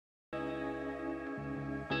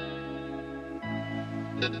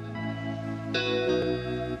Call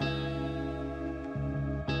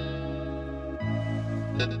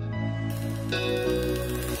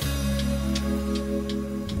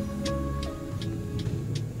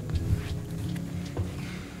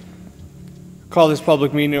this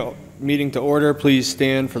public meeting to order. Please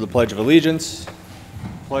stand for the Pledge of Allegiance.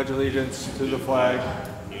 Pledge allegiance to the flag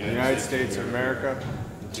of the United States of America,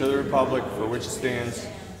 and to the republic for which it stands,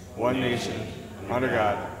 one nation, under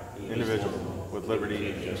God, indivisible, with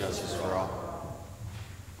liberty and justice for all.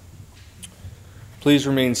 Please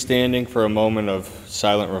remain standing for a moment of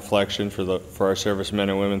silent reflection for our servicemen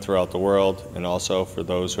and women throughout the world, and also for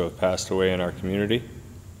those who have passed away in our community.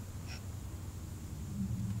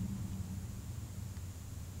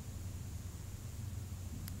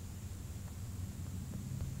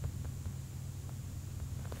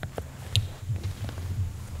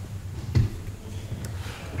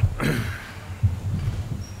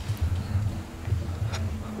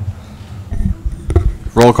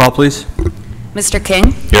 Roll call, please. Mr.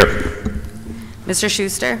 King? Here. Mr.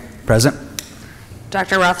 Schuster? Present.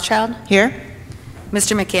 Dr. Rothchild? Here.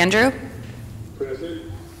 Mr. McAndrew?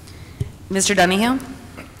 Present. Mr. Donahue?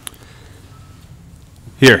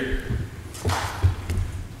 Here.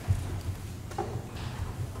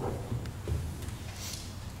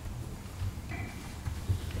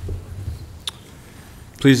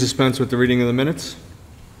 Please dispense with the reading of the minutes.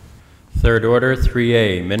 Third order,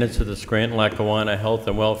 3A, minutes of the Scranton-Lackawanna Health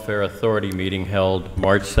and Welfare Authority meeting held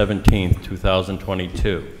March 17,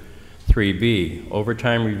 2022. 3B,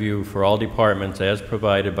 overtime review for all departments as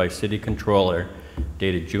provided by City Controller,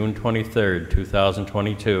 dated June 23,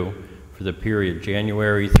 2022, for the period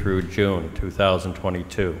January through June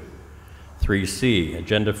 2022. 3C,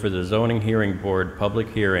 agenda for the Zoning Hearing Board public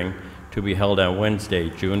hearing to be held on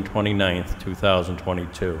Wednesday, June 29,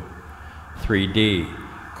 2022. 3D,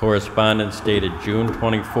 correspondence dated June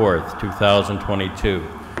 24th, 2022,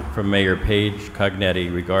 from Mayor Paige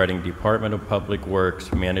Cognetti regarding Department of Public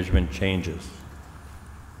Works management changes.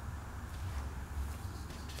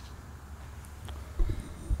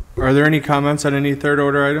 Are there any comments on any third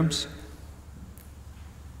order items?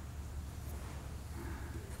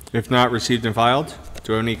 If not, received and filed.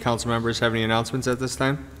 Do any council members have any announcements at this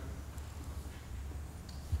time?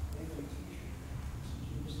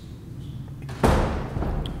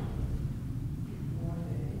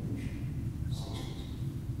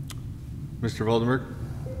 Mr. Voldenberg.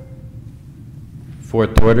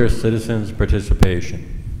 Fourth order, citizens' participation.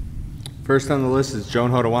 First on the list is Joan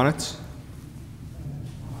Hodowanitz.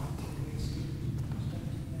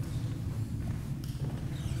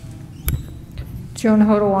 Joan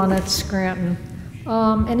Hodowanitz, Scranton.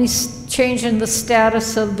 Any change in the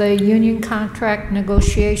status of the union contract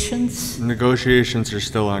negotiations? Negotiations are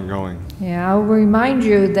still ongoing. Yeah, I'll remind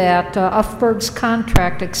you that Ufberg's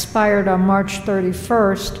contract expired on March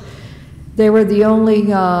 31st. They were the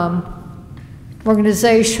only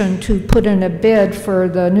organization to put in a bid for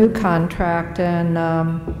the new contract, and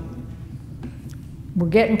we're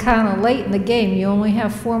getting kind of late in the game. You only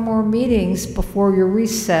have 4 more meetings before your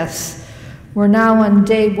recess. We're now on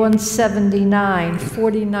day 179.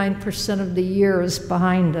 49% of the year is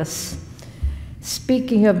behind us.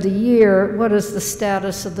 Speaking of the year, what is the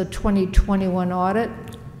status of the 2021 audit?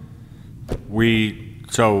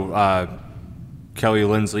 Kelly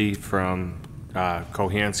Lindsley from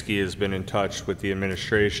Kohansky has been in touch with the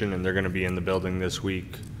administration, and they're going to be in the building this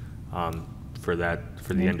week for the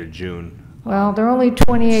end of June. Well, they're only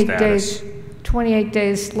 28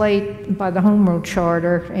 days late by the Home Rule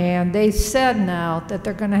Charter, and they said now that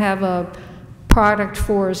they're going to have a product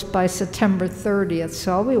for us by September 30th,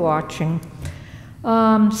 so I'll be watching.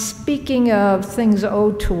 Speaking of things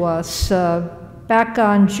owed to us, back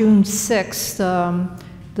on June 6th,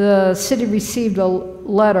 the city received a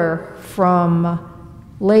letter from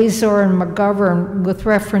Lazar and McGovern with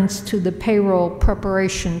reference to the payroll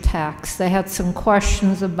preparation tax. They had some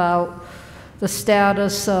questions about the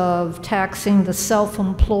status of taxing the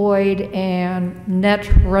self-employed and net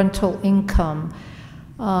rental income.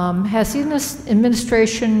 Has the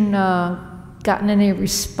administration gotten any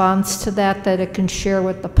response to that it can share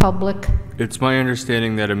with the public? It's my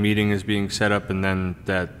understanding that a meeting is being set up, and then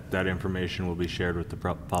that information will be shared with the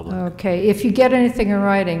public. Okay, if you get anything in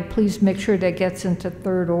writing, please make sure that gets into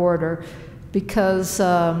third order, because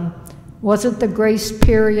wasn't the grace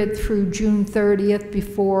period through June 30th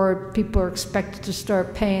before people are expected to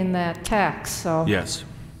start paying that tax? So yes,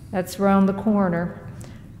 that's around the corner.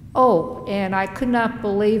 Oh, and I could not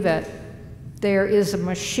believe it. There is a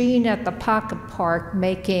machine at the Pocket Park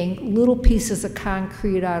making little pieces of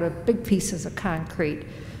concrete out of big pieces of concrete.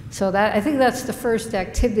 So that, I think that's the first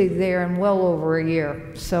activity there in well over a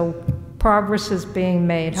year. So progress is being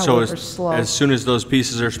made, So however slow. as soon as those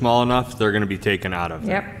pieces are small enough, they're going to be taken out of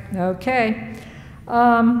there. Yep, okay.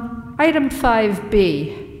 Item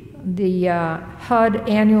 5B, the HUD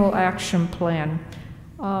Annual Action Plan.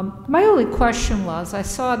 My only question was, I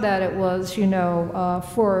saw that it was,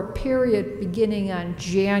 for a period beginning on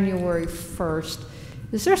January 1st.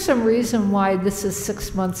 Is there some reason why this is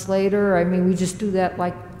 6 months later? I mean, we just do that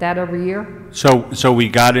like that every year? So we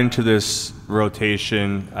got into this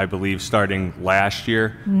rotation, I believe, starting last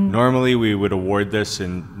year. Normally, we would award this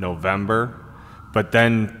in November, but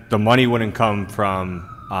then the money wouldn't come from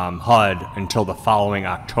HUD until the following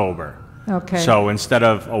October. Okay. So instead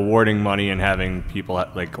of awarding money and having people,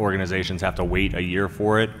 like organizations, have to wait a year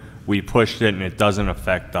for it, we pushed it, and it doesn't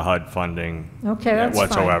affect the HUD funding Okay, that's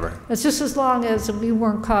whatsoever. fine. It's just as long as we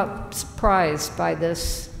weren't caught surprised by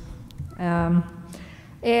this. I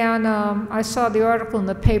saw the article in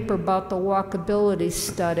the paper about the walkability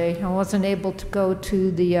study. I wasn't able to go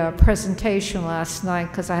to the presentation last night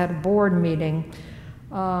because I had a board meeting.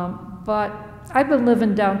 But I've been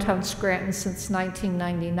living downtown Scranton since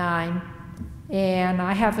 1999, and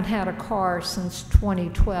I haven't had a car since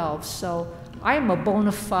 2012, so I am a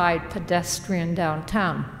bona fide pedestrian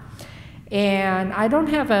downtown. And I don't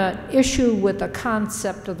have an issue with the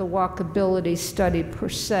concept of the walkability study per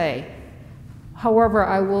se. However,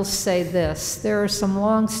 I will say this, there are some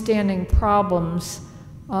long-standing problems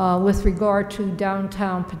with regard to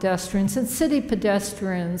downtown pedestrians and city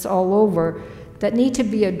pedestrians all over that need to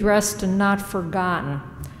be addressed and not forgotten.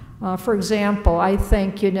 For example, I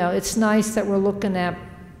think, it's nice that we're looking at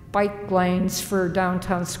bike lanes for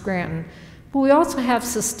downtown Scranton, but we also have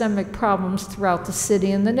systemic problems throughout the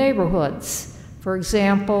city and the neighborhoods. For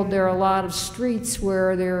example, there are a lot of streets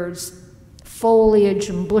where there's foliage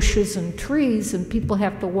and bushes and trees, and people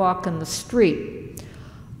have to walk in the street.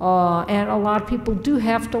 And a lot of people do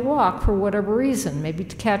have to walk for whatever reason, maybe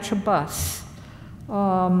to catch a bus.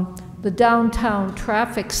 The downtown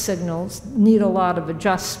traffic signals need a lot of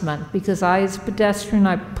adjustment because I, as a pedestrian,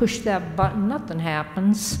 I push that button, nothing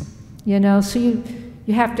happens, so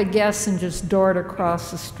you have to guess and just dart across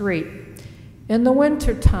the street. In the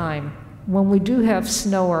wintertime, when we do have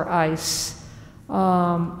snow or ice, a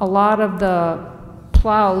lot of the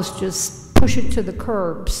plows just push it to the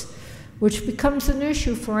curbs, which becomes an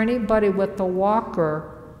issue for anybody with a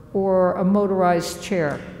walker or a motorized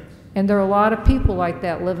chair. And there are a lot of people like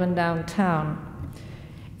that living downtown.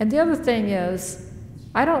 And the other thing is,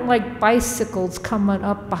 I don't like bicycles coming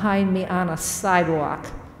up behind me on a sidewalk.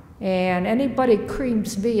 And anybody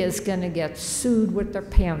creams me is going to get sued with their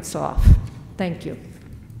pants off. Thank you.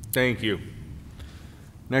 Thank you.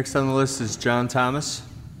 Next on the list is John Thomas.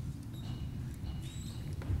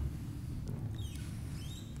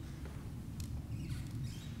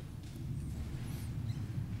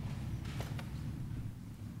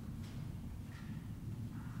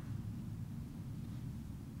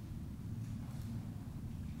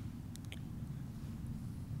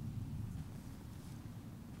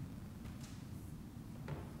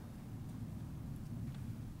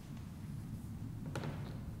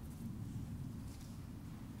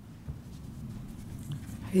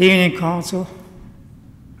 Evening, Council.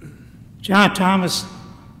 John Thomas,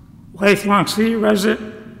 lifelong city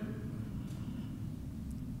resident.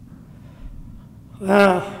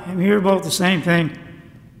 I'm here about the same thing.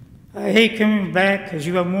 I hate coming back because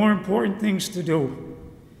you have more important things to do.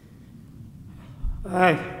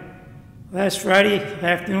 Last Friday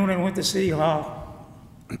afternoon, I went to City Hall.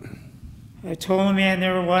 I told the man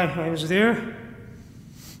there why I was there,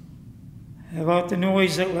 about the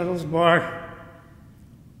noise at Little's Bar.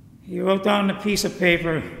 He wrote down a piece of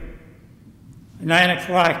paper, at 9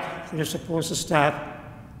 o'clock, they're supposed to stop.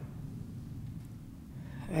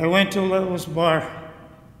 I went to Little's Bar,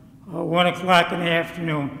 1 o'clock in the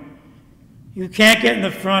afternoon. You can't get in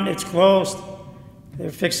the front, it's closed. They're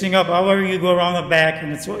fixing up, however you go around the back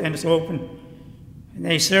and it's open. And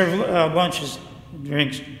they serve lunches and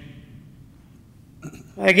drinks.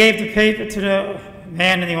 I gave the paper to the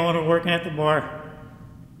man and the owner working at the bar.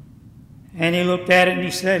 And he looked at it and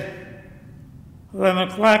he said, 11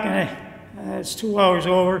 o'clock and it's 2 hours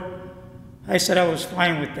over. I said I was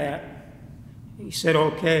fine with that. He said,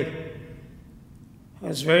 okay. I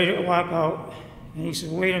was ready to walk out. And he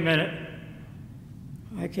said, wait a minute.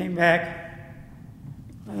 I came back.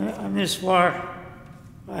 I'm this far.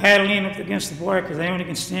 I had to lean up against the bar because I only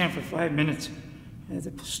can stand for 5 minutes. And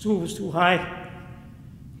the stool was too high.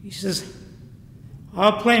 He says,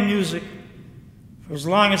 I'll play music for as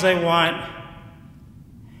long as I want.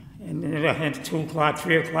 And at 2 o'clock,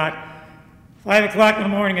 3 o'clock, 5 o'clock in the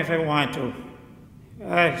morning if I want to.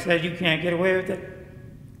 I said, you can't get away with it.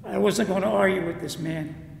 I wasn't going to argue with this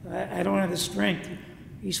man. I don't have the strength.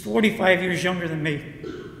 He's 45 years younger than me.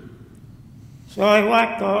 So I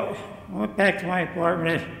walked out, I went back to my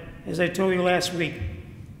apartment, as I told you last week.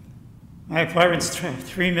 My apartment's a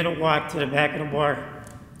 3-minute walk to the back of the bar.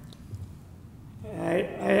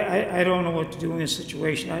 I don't know what to do in this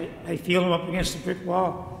situation. I feel I'm up against a brick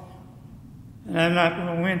wall, and I'm not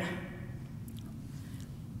going to win.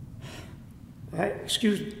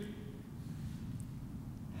 Excuse me.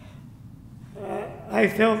 I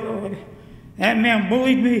felt that man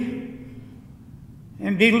bullied me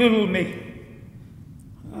and belittled me.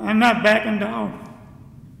 I'm not backing down.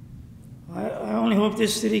 I only hope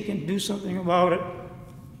this city can do something about it.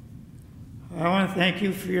 I want to thank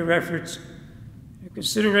you for your efforts, your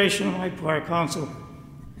consideration on my part, Council.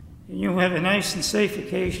 And you have a nice and safe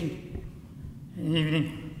vacation and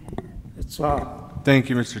evening. That's all.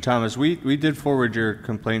 Thank you, Mr. Thomas. We did forward your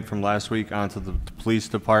complaint from last week onto the police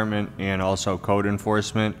department and also code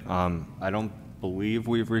enforcement. I don't believe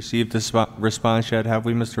we've received a response yet, have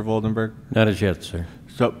we, Mr. Voldenberg? Not as yet, sir.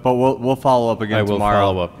 So, but we'll follow up again I will tomorrow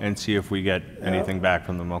follow up. and see if we get anything back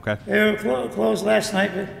from them, okay? They were closed last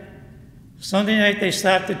night, but Sunday night they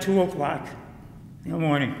stopped at 2 o'clock in the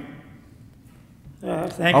morning.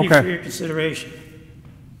 Thank you for your consideration.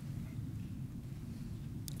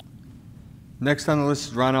 Next on the list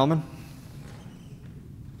is Ron Ellman.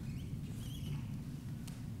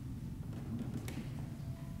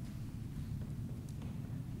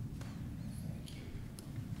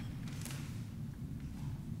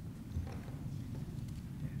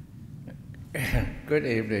 Good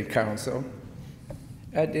evening, Council.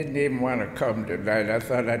 I didn't even want to come tonight. I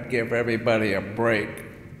thought I'd give everybody a break.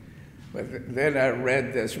 But then I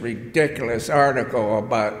read this ridiculous article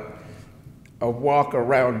about a walk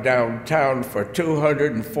around downtown for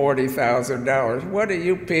 $240,000. What are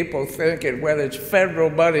you people thinking, whether it's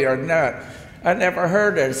federal money or not? I never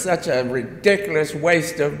heard of such a ridiculous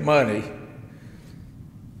waste of money.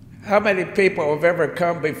 How many people have ever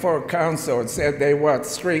come before council and said they want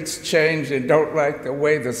streets changed and don't like the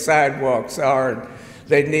way the sidewalks are and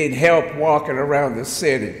they need help walking around the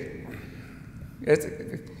city?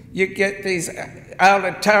 You get these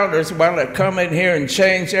out-of-towners want to come in here and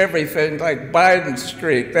change everything, like Biden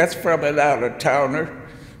Street. That's from an out-of-towner.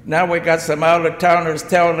 Now we got some out-of-towners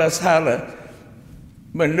telling us how to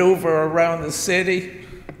maneuver around the city.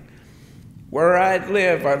 Where I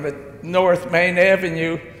live on the North Main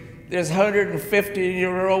Avenue, there's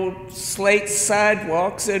 150-year-old slate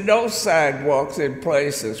sidewalks and no sidewalks in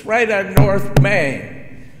places, right on North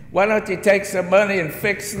Main. Why don't you take some money and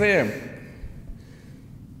fix them?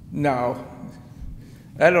 No,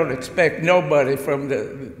 I don't expect nobody from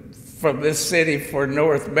this city for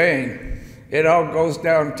North Main. It all goes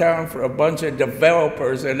downtown for a bunch of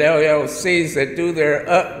developers and LLCs that do their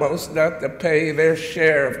utmost not to pay their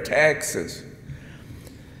share of taxes.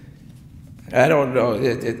 I don't know.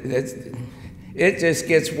 It just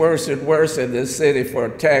gets worse and worse in this city for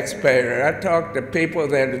a taxpayer. I talk to people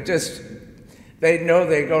that are they know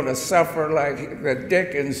they're going to suffer like the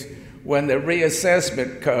Dickens when the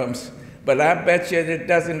reassessment comes. But I bet you it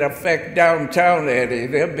doesn't affect downtown any.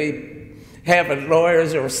 They'll be having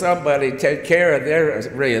lawyers or somebody take care of their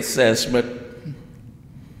reassessment.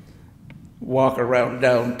 Walk around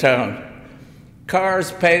downtown.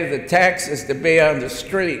 Cars pay the taxes to be on the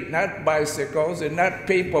street, not bicycles and not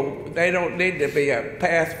people. They don't need to be a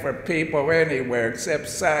path for people anywhere except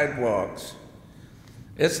sidewalks.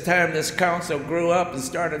 It's time this council grew up and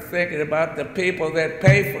started thinking about the people that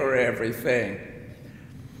pay for everything.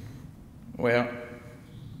 Well,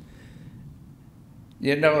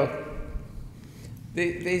 you know,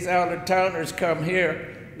 these out-of-towners come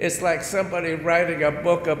here. It's like somebody writing a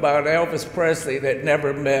book about Elvis Presley that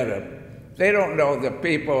never met him. They don't know the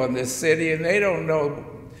people in this city, and they don't know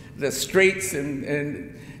the streets,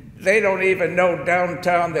 and they don't even know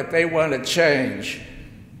downtown that they want to change.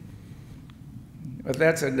 But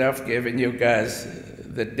that's enough giving you guys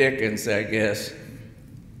the Dickens, I guess.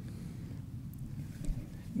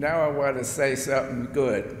 Now I want to say something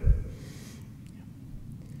good.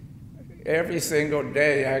 Every single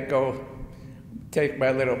day I go take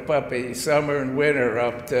my little puppy, summer and winter,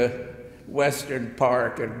 up to Western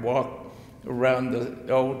Park and walk around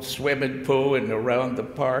the old swimming pool and around the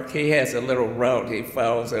park. He has a little route he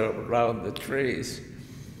follows around the trees.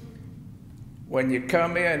 When you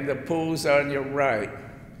come in, the pool's on your right.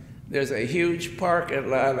 There's a huge parking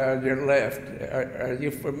lot on your left. Are you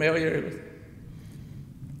familiar?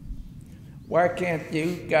 Why can't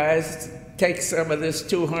you guys take some of this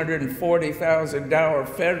 $240,000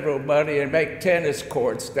 federal money and make tennis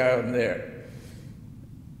courts down there?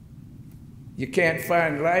 You can't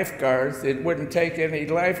find lifeguards. It wouldn't take any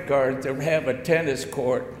lifeguards to have a tennis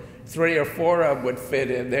court. 3 or 4 of them would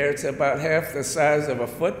fit in there. It's about half the size of a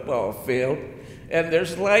football field, and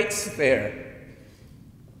there's lights there.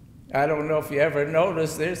 I don't know if you ever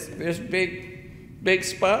noticed, there's big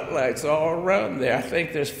spotlights all around there. I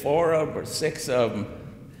think there's 4 of them or 6 of them.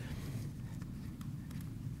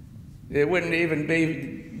 It wouldn't even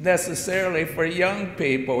be necessarily for young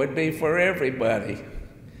people. It'd be for everybody.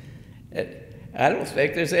 I don't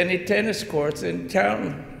think there's any tennis courts in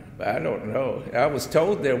town. I don't know. I was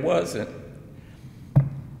told there wasn't.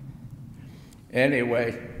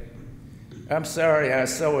 Anyway, I'm sorry I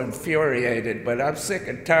was so infuriated, but I'm sick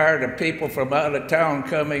and tired of people from out of town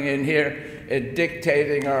coming in here and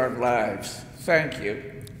dictating our lives. Thank you.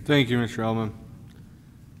 Thank you, Mr. Ellman.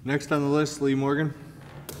 Next on the list, Lee Morgan.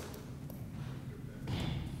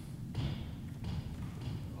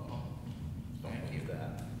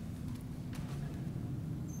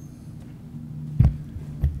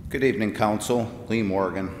 Good evening, Council. Lee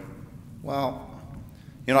Morgan. Well,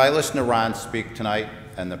 you know, I listened to Ron speak tonight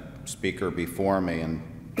and the speaker before me, and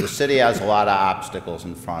the city has a lot of obstacles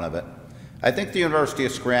in front of it. I think the University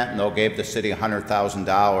of Scranton, though, gave the city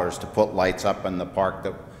 $100,000 to put lights up in the park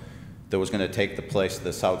that was going to take the place of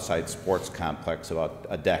the Southside Sports Complex about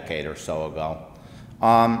a decade or so ago.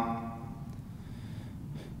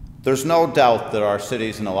 There's no doubt that our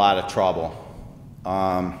city's in a lot of trouble.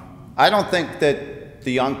 I don't think that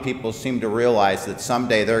the young people seem to realize that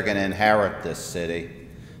someday they're going to inherit this city.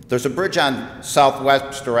 There's a bridge on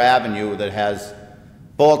Southwester Avenue that has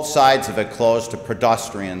both sides of it closed to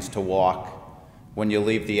pedestrians to walk when you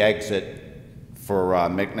leave the exit for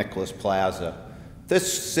McNicholas Plaza.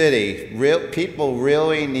 This city, people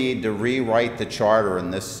really need to rewrite the charter in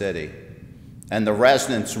this city. And the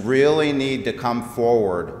residents really need to come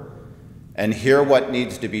forward and hear what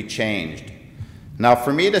needs to be changed. Now,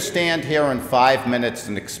 for me to stand here in 5 minutes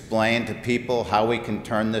and explain to people how we can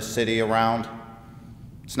turn this city around,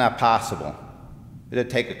 it's not possible. It'd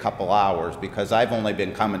take a couple hours because I've only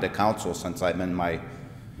been coming to council since I'm in my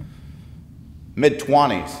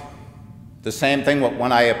mid-20s. The same thing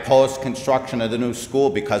when I opposed construction of the new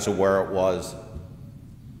school because of where it was.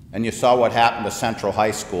 And you saw what happened to Central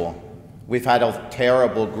High School. We've had a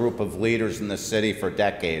terrible group of leaders in the city for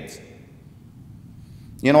decades.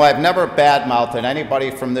 You know, I've never badmouthed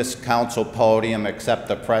anybody from this council podium except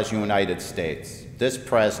the President of the United States. This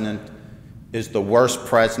president is the worst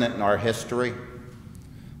president in our history,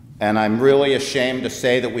 and I'm really ashamed to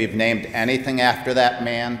say that we've named anything after that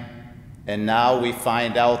man, and now we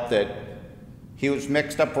find out that he was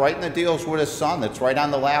mixed up right in the deals with his son. That's right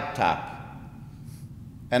on the laptop.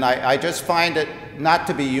 And I just find it not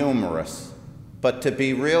to be humorous, but to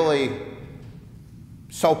be really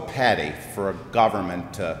so petty for a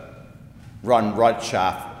government to run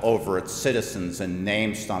Rothchild over its citizens and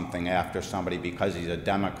name something after somebody because he's a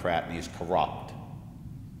Democrat and he's corrupt.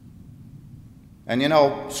 And you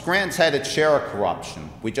know, Scranton's had its share of corruption.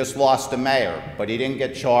 We just lost a mayor, but he didn't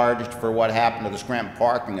get charged for what happened to the Scranton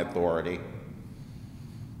Parking Authority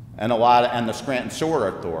and the Scranton Sewer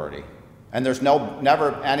Authority. And there's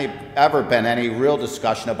never ever been any real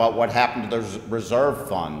discussion about what happened to the reserve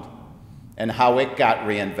fund and how it got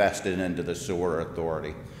reinvested into the sewer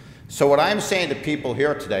authority. So what I'm saying to people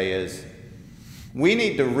here today is, we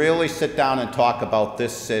need to really sit down and talk about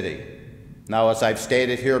this city. Now, as I've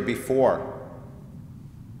stated here before,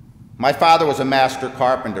 my father was a master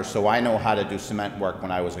carpenter, so I know how to do cement work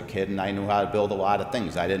when I was a kid, and I knew how to build a lot of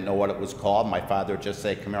things. I didn't know what it was called. My father would just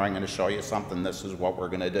say, come here, I'm going to show you something. This is what we're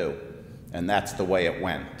going to do. And that's the way it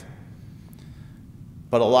went.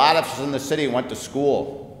 But a lot of us in the city went to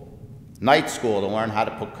school, night school, to learn how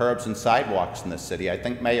to put curbs and sidewalks in the city. I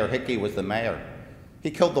think Mayor Hickey was the mayor.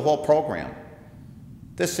 He killed the whole program.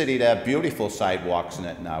 This city to have beautiful sidewalks in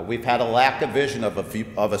it now. We've had a lack of vision of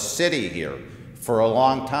a city here for a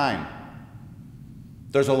long time.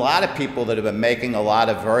 There's a lot of people that have been making a lot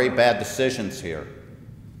of very bad decisions here.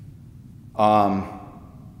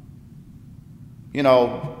 You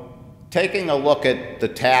know, taking a look at the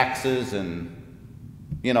taxes and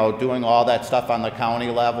doing all that stuff on the county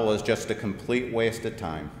level is just a complete waste of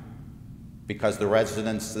time because the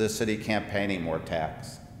residents of the city can't pay any more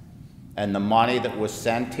tax. And the money that was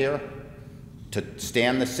sent here to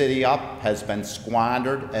stand the city up has been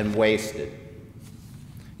squandered and wasted.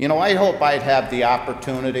 You know, I hope I'd have the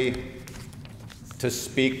opportunity to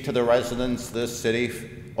speak to the residents of this city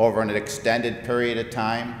over an extended period of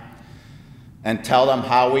time. and tell them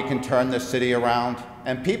how we can turn this city around.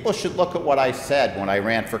 And people should look at what I said when I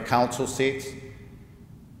ran for council seats.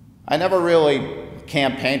 I never really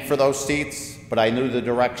campaigned for those seats, but I knew the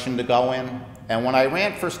direction to go in. And when I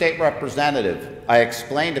ran for state representative, I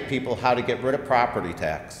explained to people how to get rid of property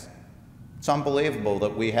tax. It's unbelievable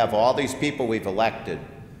that we have all these people we've elected,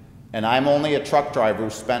 and I'm only a truck driver who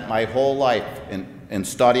spent my whole life in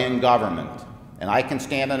studying government. And I can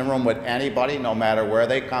stand in a room with anybody, no matter where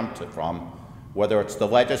they come from, whether it's the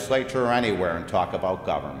legislature or anywhere, and talk about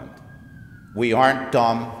government. We aren't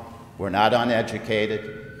dumb, we're not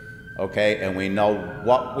uneducated, okay? And we know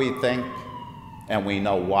what we think, and we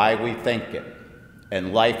know why we think it.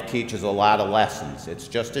 And life teaches a lot of lessons. It's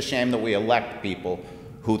just a shame that we elect people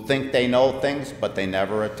who think they know things, but they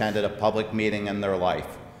never attended a public meeting in their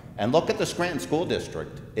life. And look at the Scranton School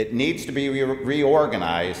District. It needs to be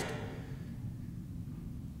reorganized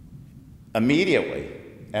immediately.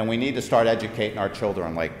 And we need to start educating our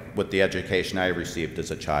children like with the education I received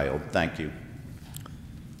as a child. Thank you.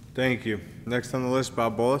 Thank you. Next on the list,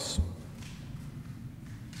 Bob Bolus.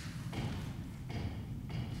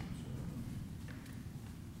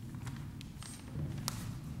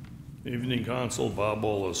 Evening, Council. Bob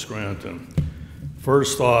Bolus, Scranton.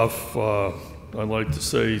 First off, I'd like to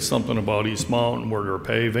say something about East Mountain where they're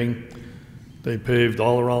paving. They paved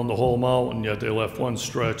all around the whole mountain, yet they left one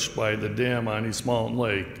stretch by the dam on East Mountain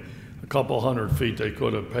Lake. A couple 100 feet they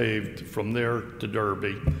could have paved from there to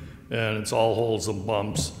Derby, and it's all holes and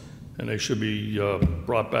bumps, and they should be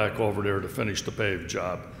brought back over there to finish the paved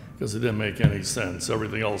job, because it didn't make any sense.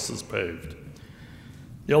 Everything else is paved.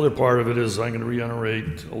 The other part of it is, I'm going to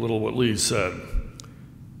reiterate a little what Lee said.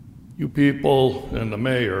 You people and the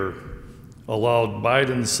mayor allowed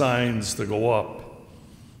Biden signs to go up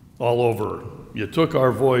all over. You took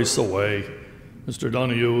our voice away. Mr.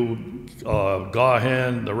 Donahue,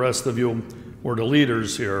 Gahan, the rest of you were the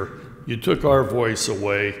leaders here. You took our voice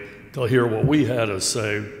away to hear what we had to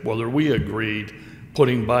say, whether we agreed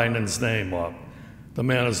putting Biden's name up. The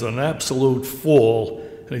man is an absolute fool,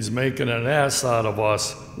 and he's making an ass out of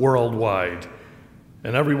us worldwide.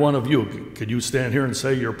 And every one of you, could you stand here and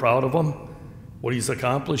say you're proud of him? What he's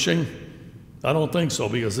accomplishing? I don't think so,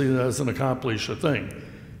 because he hasn't accomplished a thing.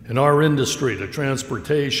 In our industry, the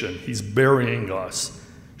transportation, he's burying us.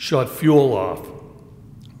 Shut fuel off.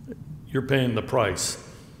 You're paying the price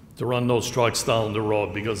to run those trucks down the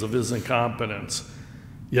road because of his incompetence.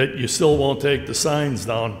 Yet you still won't take the signs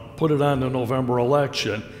down, put it on the November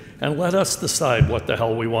election, and let us decide what the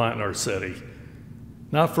hell we want in our city.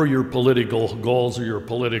 Not for your political goals or your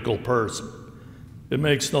political person. It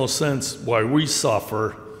makes no sense why we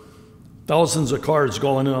suffer. Thousands of cars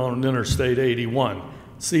going on Interstate 81.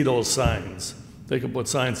 See those signs. They can put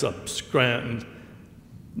signs up Scranton,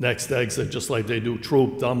 next exit, just like they do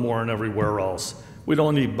Troop, Dunmore, and everywhere else. We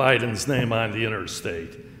don't need Biden's name on the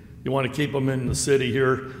interstate. You want to keep him in the city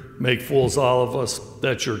here, make fools all of us,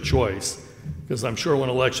 that's your choice. Because I'm sure when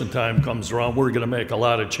election time comes around, we're going to make a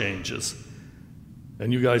lot of changes.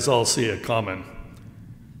 And you guys all see it coming.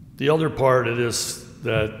 The other part of this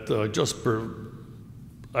that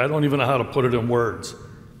I don't even know how to put it in words.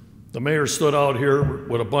 The mayor stood out here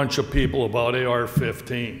with a bunch of people about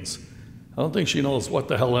AR-15s. I don't think she knows what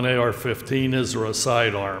the hell an AR-15 is or a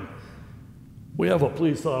sidearm. We have a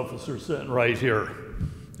police officer sitting right here.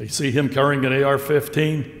 You see him carrying an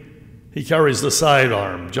AR-15? He carries the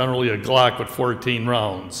sidearm, generally a Glock with 14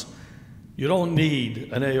 rounds. You don't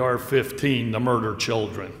need an AR-15 to murder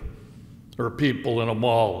children or people in a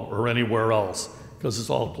mall or anywhere else, because it's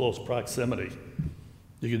all close proximity.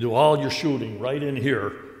 You can do all your shooting right in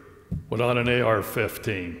here without an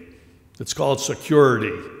AR-15. It's called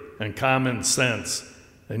security and common sense,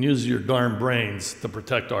 and use your darn brains to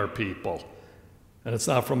protect our people. And it's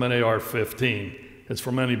not from an AR-15, it's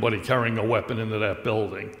from anybody carrying a weapon into that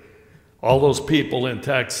building. All those people in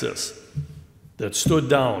Texas that stood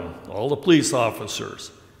down, all the police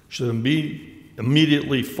officers, should be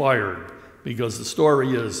immediately fired, because the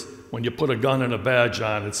story is when you put a gun and a badge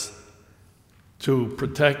on, it's to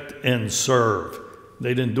protect and serve.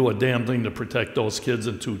 They didn't do a damn thing to protect those kids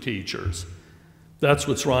and 2 teachers. That's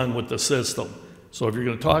what's wrong with the system. So if you're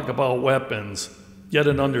going to talk about weapons, get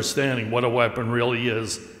an understanding what a weapon really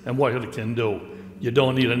is and what it can do. You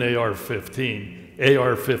don't need an AR-15.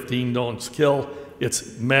 AR-15 don't kill.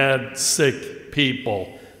 It's mad, sick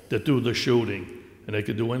people that do the shooting. And they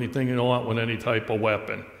can do anything you want with any type of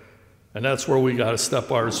weapon. And that's where we got to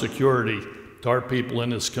step our security to our people in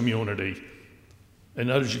this community and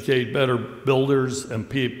educate better builders and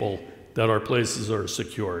people that our places are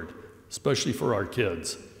secured, especially for our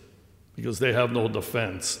kids, because they have no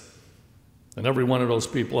defense. And every one of those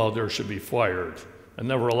people out there should be fired and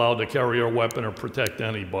never allowed to carry a weapon or protect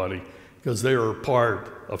anybody, because they are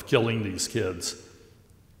part of killing these kids.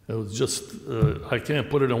 It was just, I can't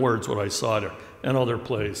put it in words what I saw there and other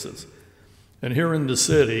places. And here in the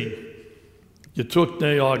city, you took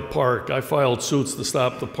Naog Park. I filed suits to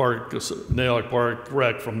stop the Naog Park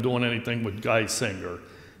rec from doing anything with Guy Singer.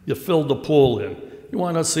 You filled the pool in. You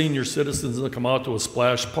want us senior citizens to come out to a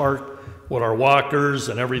splash park with our walkers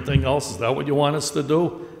and everything else? Is that what you want us to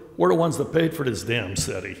do? We're the ones that paid for this damn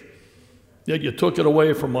city. Yet you took it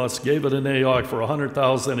away from us, gave it to Naog for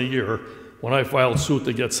 $100,000 a year, when I filed suit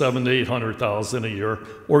to get $700,000 to $800,000 a year.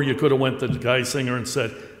 Or you could have went to Guy Singer and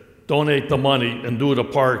said, donate the money and do the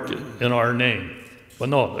park in our name. But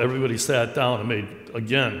no, everybody sat down and made,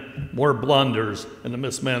 again, more blunders in the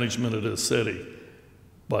mismanagement of this city.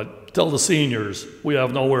 But tell the seniors, we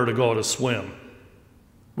have nowhere to go to swim.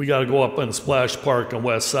 We got to go up in Splash Park on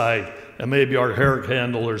West Side, and maybe our hair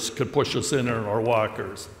handlers could push us in there in our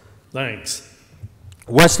walkers. Thanks.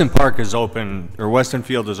 Weston Park is open, or Weston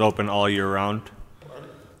Field is open all year round.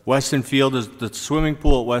 Weston Field is, the swimming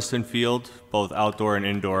pool at Weston Field, both outdoor and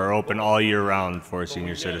indoor, are open all year round for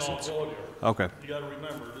senior citizens. Okay. You got to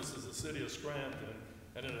remember, this is the city of Scranton,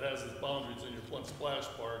 and it has its boundaries in your Flint Splash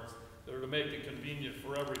Parks that are to make it convenient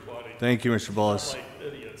for everybody. Thank you, Mr. Bullis. Like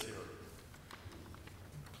idiots here.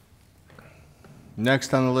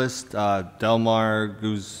 Next on the list, Delmar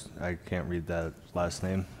Guz, I can't read that last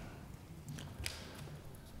name.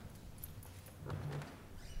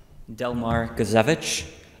 Delmar Guzevich,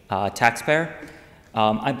 taxpayer.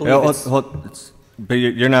 I believe but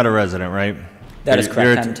you're not a resident, right? That is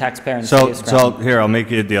correct. I'm a taxpayer in the city of Scranton. So here, I'll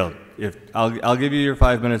make you a deal. If I'll give you your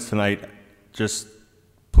 5 minutes tonight. Just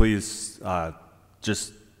please,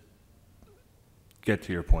 just get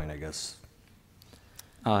to your point, I guess.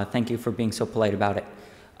 Thank you for being so polite about it.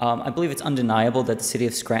 I believe it's undeniable that the city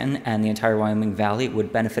of Scranton and the entire Wyoming Valley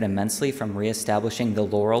would benefit immensely from reestablishing the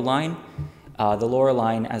Laurel Line. The Laurel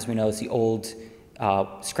Line, as we know, is the old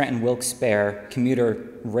Scranton-Wilkes-Barre commuter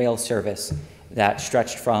rail service that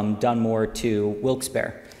stretched from Dunmore to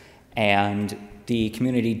Wilkes-Barre, and the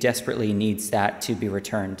community desperately needs that to be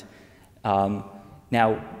returned.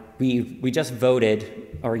 Now, we just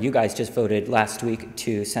voted, or you guys just voted last week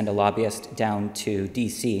to send a lobbyist down to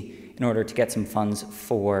DC in order to get some funds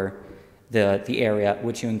for the area,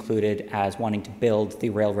 which you included as wanting to build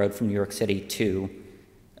the railroad from New York City to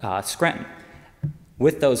Scranton.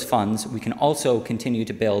 With those funds, we can also continue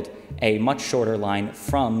to build a much shorter line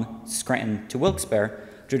from Scranton to Wilkes-Barre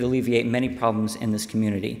to alleviate many problems in this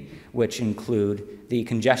community, which include the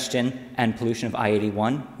congestion and pollution of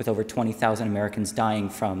I-81, with over 20,000 Americans dying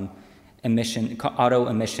from auto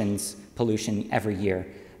emissions pollution every year.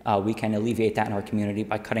 We can alleviate that in our community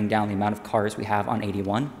by cutting down the amount of cars we have on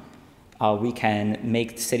 81. We can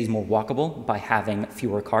make the cities more walkable by having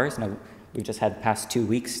fewer cars. Now, we've just had the past 2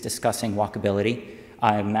 weeks discussing walkability.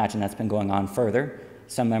 I imagine that's been going on further.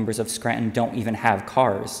 Some members of Scranton don't even have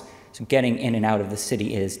cars, so getting in and out of the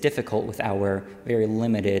city is difficult with our very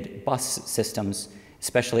limited bus systems,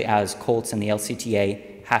 especially as Colts and the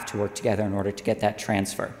LCTA have to work together in order to get that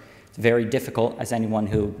transfer. It's very difficult, as anyone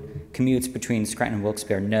who commutes between Scranton and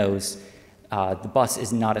Wilkes-Barre knows. The bus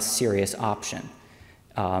is not a serious option.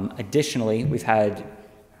 Additionally, we've had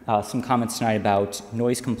some comments tonight about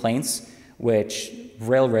noise complaints, which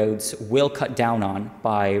railroads will cut down on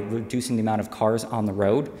by reducing the amount of cars on the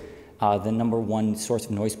road. The #1 source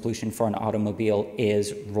of noise pollution for an automobile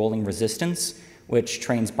is rolling resistance, which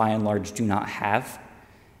trains by and large do not have.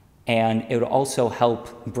 And it would also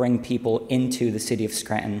help bring people into the city of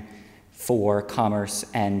Scranton for commerce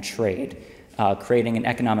and trade. Creating an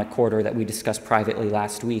economic corridor that we discussed privately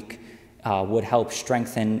last week would help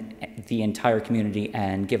strengthen the entire community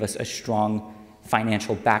and give us a strong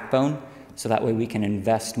financial backbone, so that way we can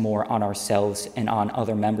invest more on ourselves and on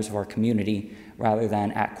other members of our community rather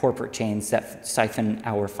than at corporate chains that siphon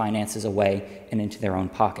our finances away and into their own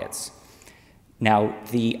pockets. Now,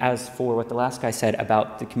 as for what the last guy said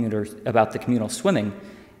about the communal swimming,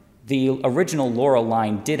 the original Laurel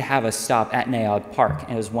Line did have a stop at Naog Park,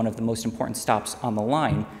 and it was one of the most important stops on the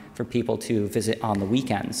line for people to visit on the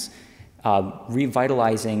weekends.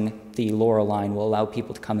 Revitalizing the Laurel Line will allow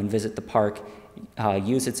people to come and visit the park,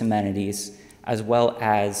 use its amenities, as well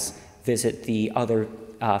as visit the other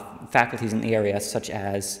faculties in the area, such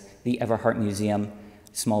as the Everhart Museum,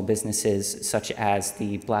 small businesses such as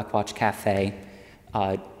the Black Watch Cafe,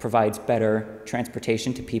 provides better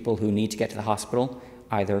transportation to people who need to get to the hospital,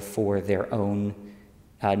 either for their own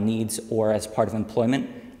needs or as part of employment.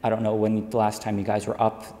 I don't know when the last time you guys were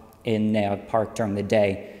up in Naog Park during the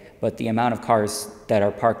day, but the amount of cars that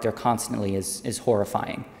are parked there constantly is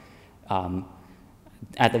horrifying.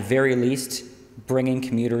 At the very least, bringing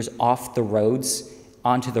commuters off the roads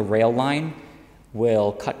onto the rail line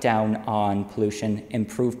will cut down on pollution,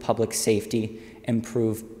 improve public safety,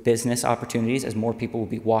 improve business opportunities as more people will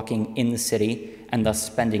be walking in the city and thus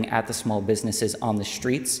spending at the small businesses on the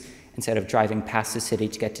streets instead of driving past the city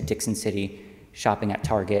to get to Dixon City, shopping at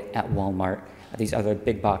Target, at Walmart, at these other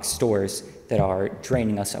big box stores that are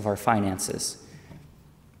draining us of our finances.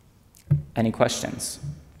 Any questions?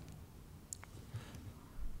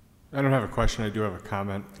 I don't have a question. I do have a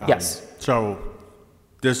comment. Yes. So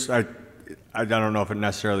this, I don't know if it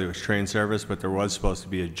necessarily was train service, but there was supposed to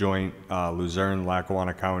be a joint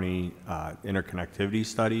Luzerne-Lackawanna County interconnectivity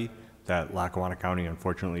study that Lackawanna County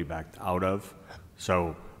unfortunately backed out of.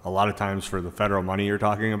 So a lot of times for the federal money you're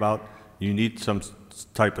talking about, you need some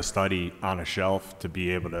type of study on a shelf to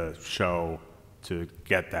be able to show, to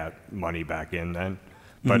get that money back in then.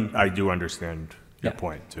 But I do understand your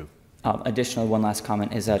point too. Additionally, one last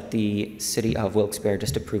comment is that the city of Wilkes-Barre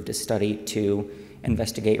just approved a study to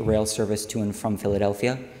investigate rail service to and from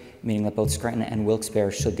Philadelphia, meaning that both Scranton and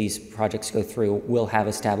Wilkes-Barre, should these projects go through, will have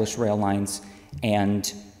established rail lines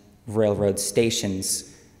and railroad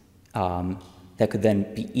stations that could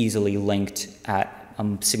then be easily linked at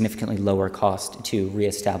a significantly lower cost to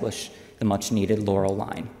reestablish the much-needed Laurel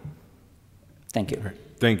line. Thank you. Right.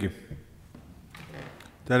 Thank you.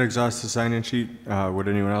 That exhausts the sign-in sheet. Would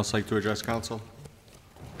anyone else like to address council?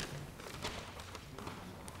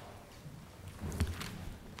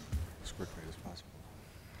 As quickly as possible.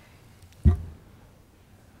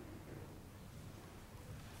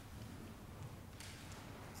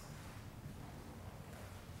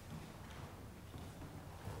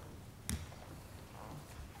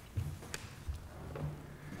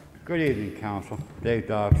 Good evening, council. Dave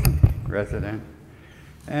Dobson, resident.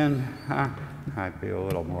 And I'd be a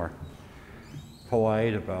little more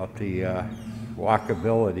polite about the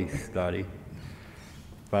walkability study,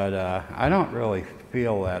 but I don't really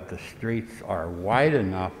feel that the streets are wide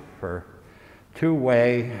enough for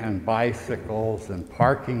two-way and bicycles and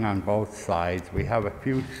parking on both sides. We have a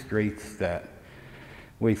few streets that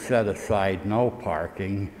we set aside no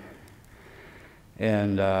parking,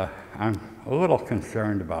 and I'm a little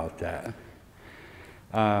concerned about that.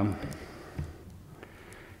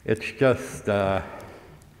 It's just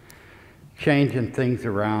changing things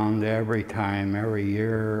around every time, every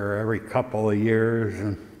year, or every couple of years.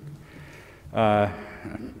 And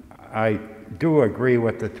I do agree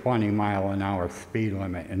with the 20-mile-an-hour speed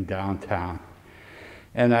limit in downtown.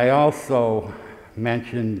 And I also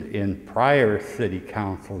mentioned in prior city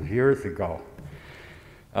councils years ago,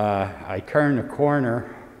 I turn the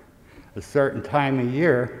corner a certain time of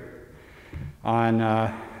year on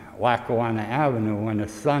Lackawanna Avenue when the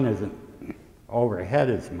sun isn't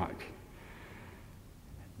overhead as much.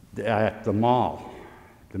 At the mall,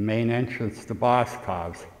 the main entrance to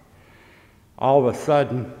Boscov's, all of a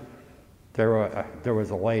sudden there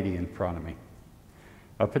was a lady in front of me,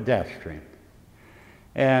 a pedestrian.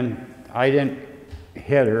 And I didn't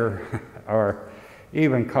hit her or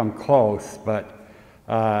even come close, but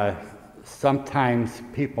sometimes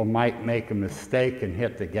people might make a mistake and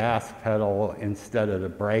hit the gas pedal instead of the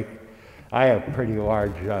brake. I have pretty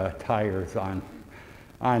large tires on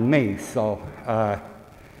me, so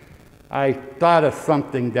I thought of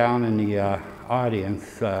something down in the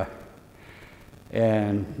audience,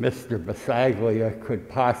 and Mr. Basaglia could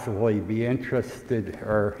possibly be interested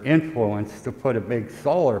or influenced to put a big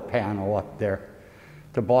solar panel up there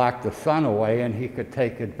to block the sun away, and he could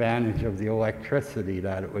take advantage of the electricity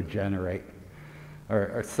that it would generate,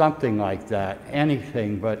 or something like that.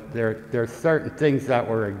 Anything, but there's certain things that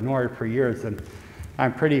were ignored for years, and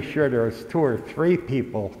I'm pretty sure there was 2 or 3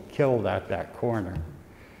 people killed at that corner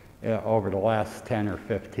over the last 10 or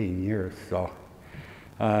 15 years. So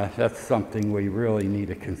that's something we really need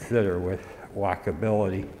to consider with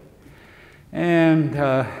walkability.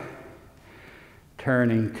 And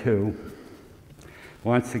turning to,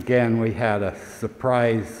 once again, we had a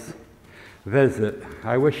surprise visit.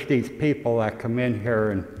 I wish these people that come in here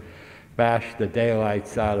and bash the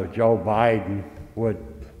daylights out of Joe Biden would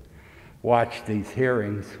watch these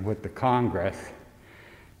hearings with the Congress.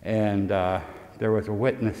 And there was a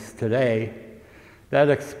witness today that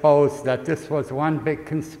exposed that this was one big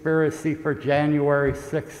conspiracy for January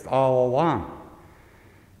 6th all along.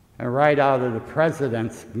 And right out of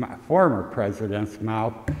the former president's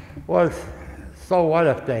mouth was, so what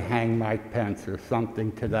if they hang Mike Pence or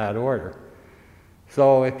something to that order?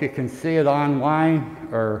 So if you can see it online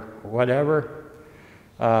or whatever,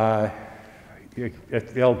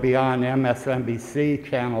 It'll be on MSNBC,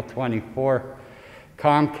 Channel 24,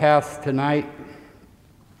 Comcast tonight.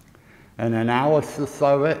 An analysis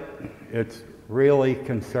of it, it's really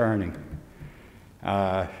concerning.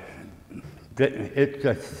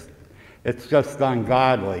 It's just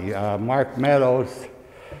ungodly. Mark Meadows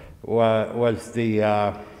was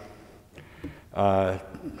the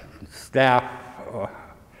staff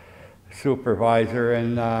supervisor,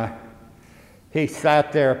 and he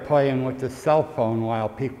sat there playing with his cell phone while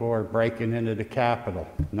people were breaking into the Capitol.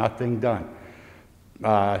 Nothing done.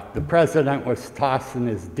 The president was tossing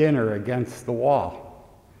his dinner against the wall,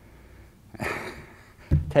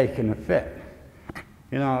 taking a fit.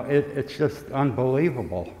 You know, it's just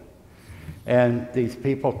unbelievable. And these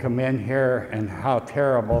people come in here, and how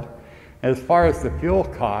terrible. As far as the fuel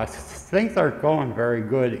costs, things aren't going very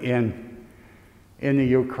good in the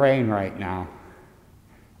Ukraine right now.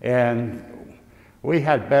 And we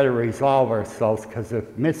had better resolve ourselves, because if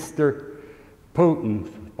Mr. Putin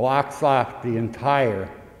blocks off the entire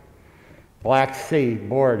Black Sea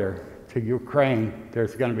border to Ukraine,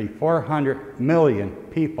 there's going to be 400 million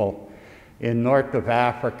people in north of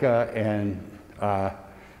Africa and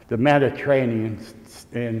the Mediterranean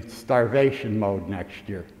in starvation mode next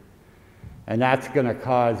year. And that's going to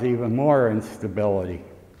cause even more instability.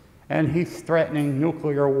 And he's threatening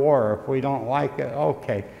nuclear war if we don't like it.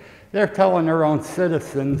 Okay. They're telling their own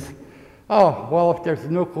citizens, oh, well, if there's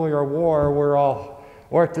nuclear war, we're all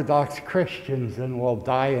Orthodox Christians and we'll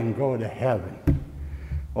die and go to heaven.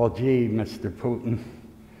 Well, gee, Mr. Putin,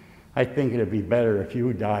 I think it'd be better if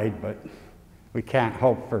you died, but we can't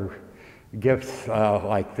hope for gifts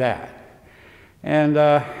like that. And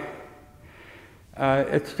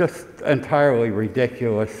it's just entirely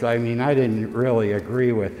ridiculous. I mean, I didn't really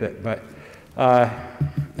agree with it, but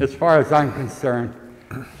as far as I'm concerned,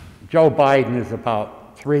 Joe Biden is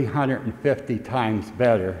about 350 times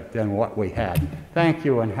better than what we had. Thank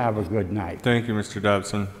you, and have a good night. Thank you, Mr.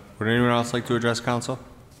 Dobson. Would anyone else like to address council?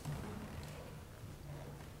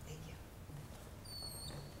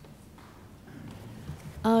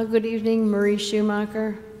 Good evening, Marie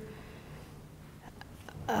Schumacher.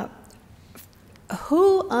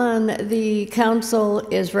 Who on the council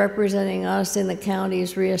is representing us in the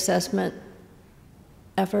county's reassessment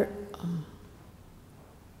effort?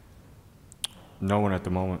 No one at the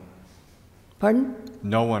moment. Pardon?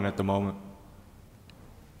 No one at the moment.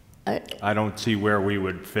 I don't see where we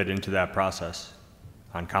would fit into that process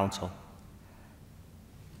on council.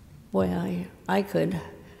 Boy, I could,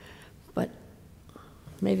 but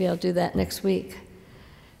maybe I'll do that next week.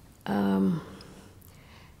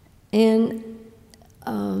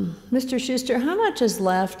 Mr. Schuster, how much is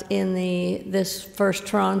left in this first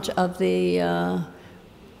tranche of the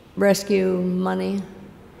rescue money?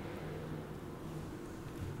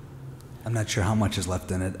 I'm not sure how much is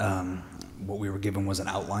left in it. What we were given was an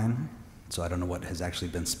outline, so I don't know what has actually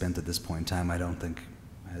been spent at this point in time. I don't think,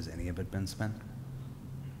 has any of it been spent?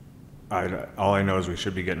 All I know is we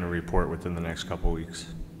should be getting a report within the next couple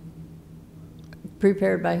weeks.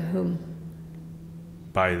 Prepared by whom?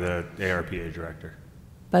 By the ARPA director.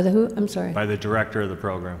 By the who? I'm sorry. By the director of the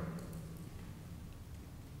program.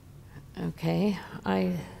 Okay.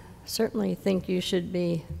 I certainly think you should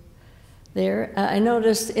be there. I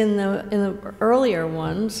noticed in the earlier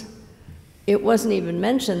ones, it wasn't even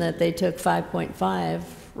mentioned that they took 5.5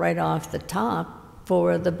 right off the top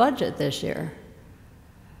for the budget this year.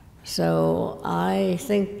 So I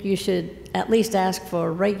think you should at least ask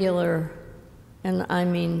for regular, and I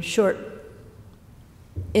mean short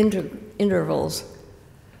intervals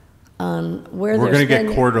on where we're they're going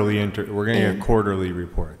to spending. We're going to get quarterly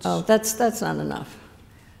reports. Oh, that's not enough.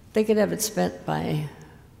 They could have it spent by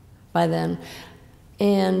then.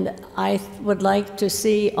 And I would like to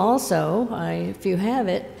see also, if you have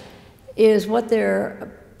it, is what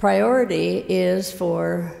their priority is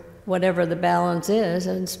for whatever the balance is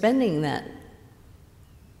and spending that.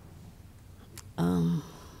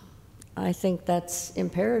 I think that's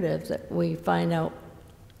imperative that we find out,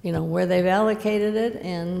 where they've allocated it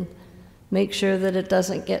and make sure that it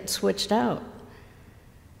doesn't get switched out.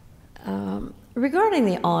 Regarding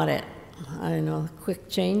the audit, I know, quick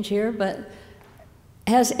change here, but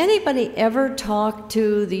has anybody ever talked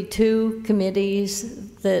to the two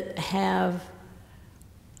committees that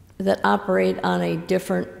operate on a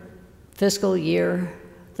different fiscal year,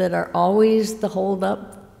 that are always the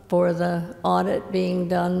holdup for the audit being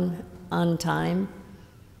done on time?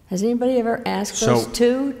 Has anybody ever asked those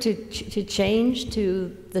two to change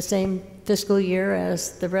to the same fiscal year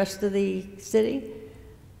as the rest of the city?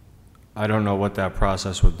 I don't know what that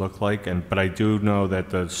process would look like, but I do know that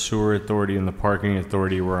the sewer authority and the parking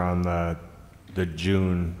authority were on the the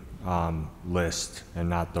June list and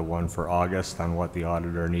not the one for August on what the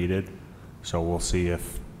auditor needed. So we'll see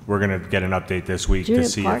if, we're gonna get an update this week to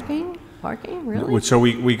see parking? Parking, really? So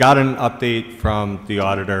we got an update from the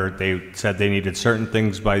auditor. They said they needed certain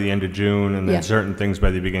things by the end of June and then Yeah. certain things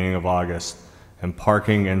by the beginning of August. And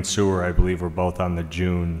parking and sewer, I believe, were both on the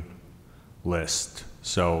June list.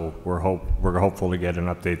 So we're hopeful to get an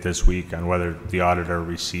update this week on whether the auditor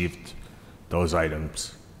received those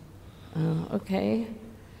items. Okay.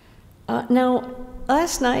 Now,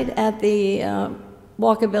 last night at the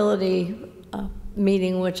walkability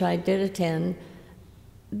meeting, which I did attend,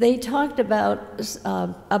 they talked about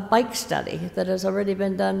a bike study that has already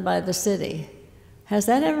been done by the city. Has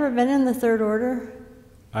that ever been in the third order?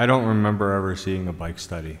 I don't remember ever seeing a bike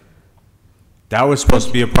study. That was supposed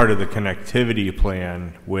to be a part of the connectivity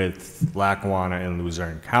plan with Lackawanna and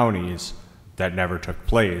Luzerne counties that never took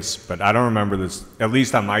place. But I don't remember this, at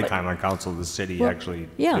least on my time on council, the city actually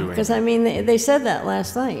Yeah, doing because it. I mean, they said that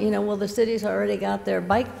last night. You know, well, the city's already got their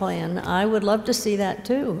bike plan. I would love to see that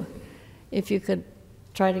too, if you could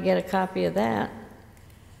try to get a copy of that.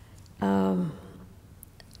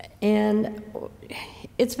 And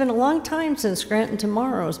it's been a long time since Scranton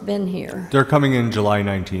Tomorrow's been here. They're coming in July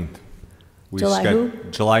 19th. July who?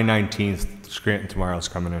 July 19th, Scranton Tomorrow's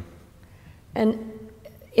coming in. And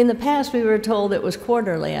in the past, we were told it was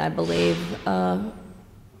quarterly, I believe.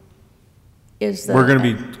 Is that? We're going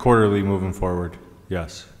to be quarterly moving forward,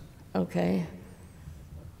 yes. Okay.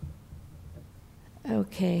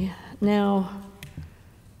 Okay, now,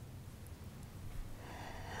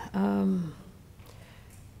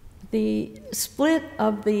 the split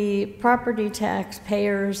of the property tax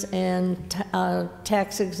payers and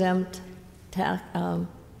tax exempt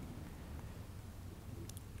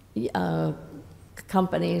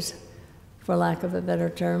companies, for lack of a better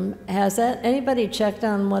term, has that, anybody checked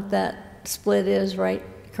on what that split is right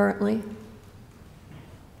currently?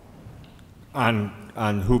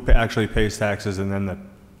 On who actually pays taxes and then the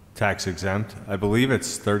tax exempt? I believe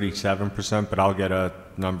it's 37%, but I'll get a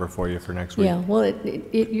number for you for next week. Yeah, well,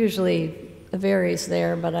 it usually varies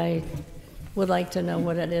there, but I would like to know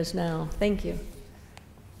what it is now. Thank you.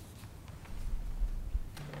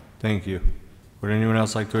 Thank you. Would anyone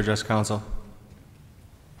else like to address council?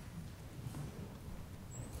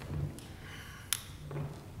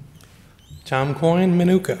 Tom Coyne,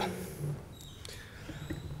 Manuka.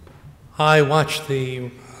 I watched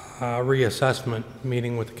the reassessment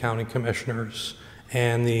meeting with the county commissioners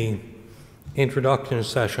and the introduction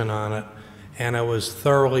session on it, and I was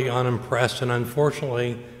thoroughly unimpressed, and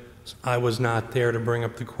unfortunately, I was not there to bring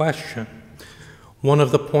up the question. One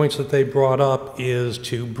of the points that they brought up is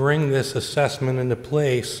to bring this assessment into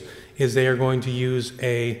place is they are going to use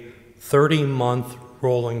a 30-month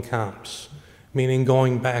rolling comps, meaning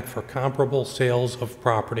going back for comparable sales of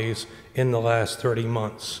properties in the last 30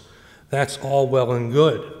 months. That's all well and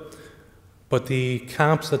good, but the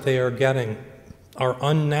comps that they are getting are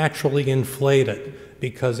unnaturally inflated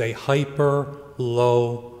because a hyper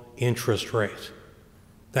low interest rate.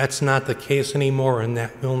 That's not the case anymore, and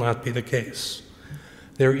that will not be the case.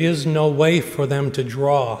 There is no way for them to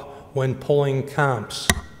draw when pulling comps,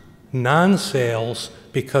 non-sales,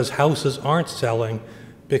 because houses aren't selling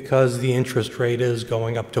because the interest rate is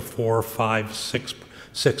going up to 4, 5,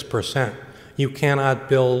 6%. You cannot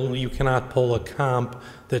pull a comp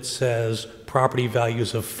that says property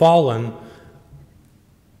values have fallen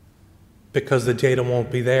because the data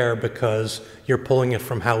won't be there because you're pulling it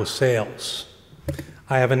from house sales.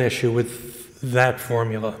 I have an issue with that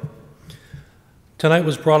formula. Tonight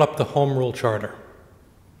was brought up the Home Rule Charter.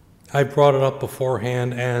 I brought it up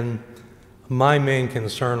beforehand, and my main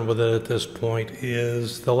concern with it at this point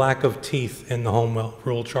is the lack of teeth in the Home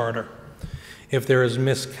Rule Charter. If there is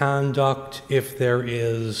misconduct, if there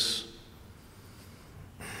is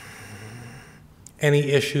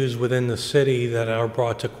any issues within the city that are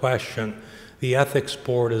brought to question, the ethics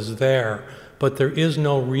board is there, but there is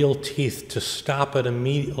no real teeth to stop it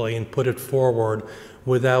immediately and put it forward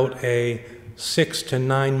without a 6 to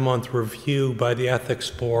 9 month review by the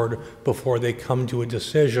ethics board before they come to a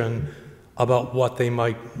decision about what they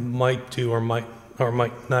might do or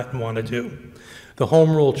might not want to do. The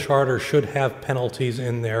Home Rule Charter should have penalties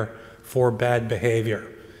in there for bad behavior.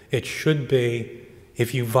 It should be,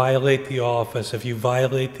 if you violate the office, if you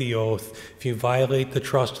violate the oath, if you violate the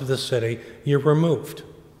trust of the city, you're removed.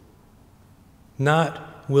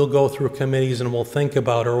 Not, we'll go through committees and we'll think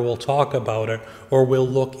about it, or we'll talk about it, or we'll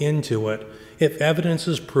look into it. If evidence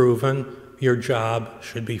is proven, your job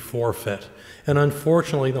should be forfeit. And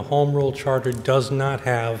unfortunately, the Home Rule Charter does not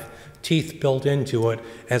have teeth built into it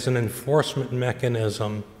as an enforcement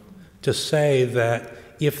mechanism to say that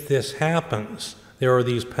if this happens, there are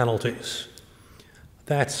these penalties.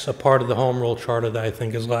 That's a part of the Home Rule Charter that I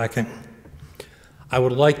think is lacking. I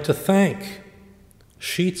would like to thank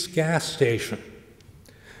Sheetz Gas Station.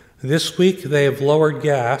 This week they have lowered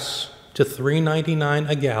gas to $3.99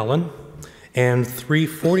 a gallon and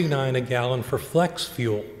 $3.49 a gallon for flex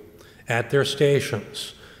fuel at their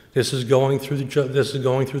stations. This is going through the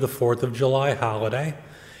 4th of July holiday,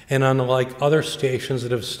 and unlike other stations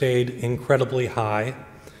that have stayed incredibly high,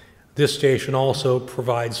 this station also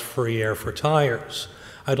provides free air for tires.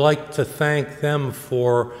 I'd like to thank them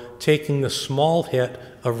for taking the small hit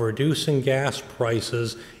of reducing gas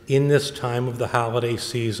prices in this time of the holiday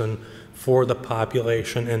season for the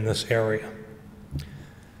population in this area.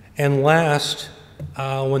 And last,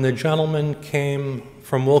 when the gentleman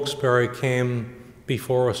from Wilkes-Barre came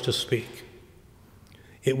before us to speak,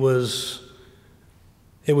 it was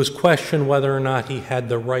questioned whether or not he had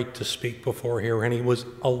the right to speak before here, and he was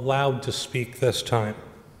allowed to speak this time.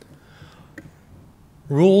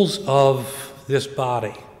 Rules of this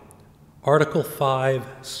body, Article 5,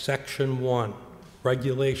 Section 1,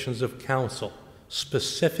 Regulations of Council,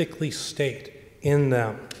 specifically state in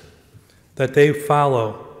them that they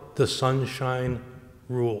follow the sunshine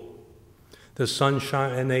rule. The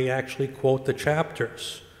sunshine, and they actually quote the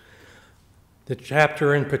chapters. The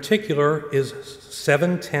chapter in particular is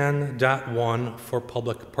 710.1 for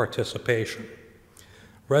public participation.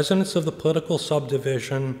 Residents of the political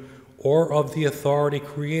subdivision or of the authority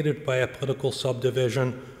created by a political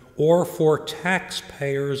subdivision or for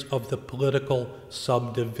taxpayers of the political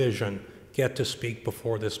subdivision get to speak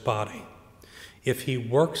before this body. If he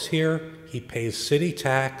works here, he pays city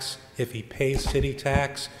tax. If he pays city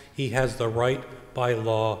tax, he has the right by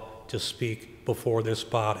law to speak before this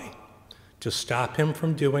body. To stop him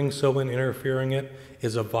from doing so and interfering it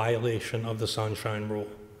is a violation of the Sunshine Rule.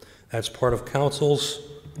 That's part of Council's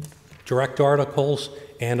direct articles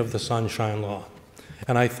and of the Sunshine Law.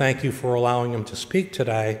 And I thank you for allowing him to speak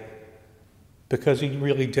today because he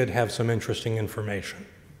really did have some interesting information.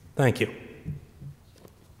 Thank you.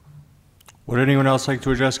 Would anyone else like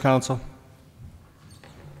to address council?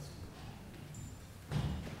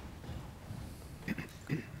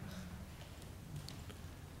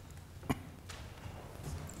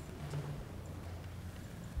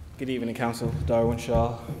 Good evening, Council. Darwin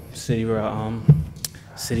Shaw, city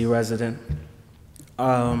resident.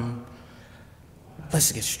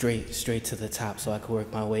 Let's get straight to the top so I can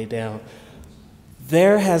work my way down.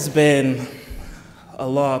 There has been a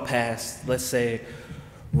law passed, let's say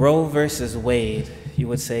Roe versus Wade, you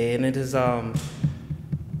would say, and it is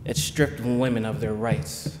it's stripped women of their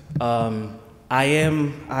rights. I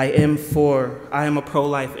am a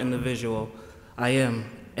pro-life individual. I am.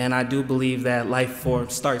 And I do believe that life form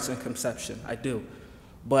starts in conception. I do.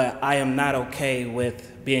 But I am not okay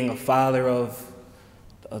with being a father of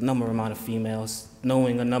a number amount of females,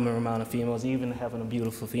 knowing a number amount of females, even having a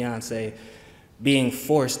beautiful fiance, being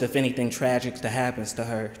forced, if anything tragic happens to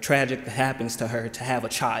her, to have a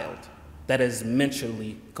child that is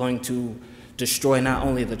mentally going to destroy not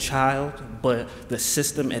only the child, but the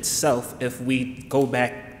system itself if we go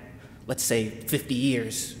back, let's say, 50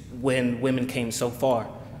 years when women came so far.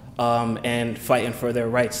 And fighting for their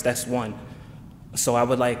rights, that's one. So I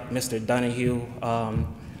would like Mr. Donahue,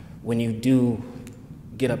 when you do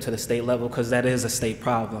get up to the state level, because that is a state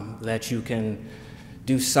problem, that you can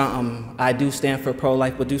do something. I do stand for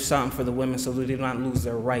pro-life, but do something for the women so they do not lose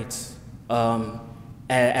their rights.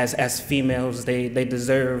 As females, they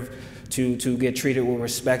deserve to get treated with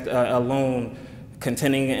respect alone,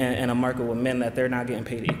 contending in a market with men that they're not getting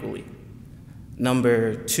paid equally.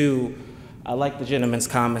 Number two, I like the gentleman's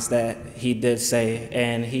comments that he did say,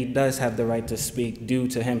 and he does have the right to speak due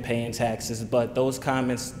to him paying taxes, but those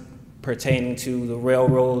comments pertaining to the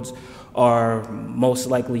railroads are most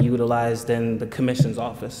likely utilized in the commission's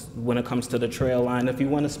office when it comes to the trail line. If you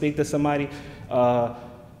want to speak to somebody, I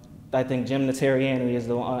think Jim Natariani is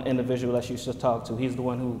the individual that you should talk to. He's the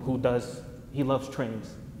one he loves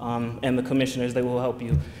trains, and the commissioners, they will help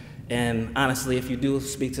you. And honestly, if you do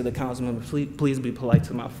speak to the council members, please be polite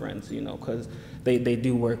to my friends, you know, because they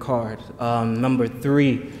do work hard. Number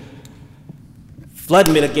three, flood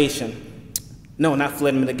mitigation. No, not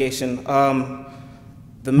flood mitigation.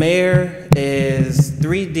 The mayor is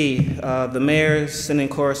 3D. The mayor is sending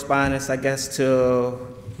correspondence, I guess, to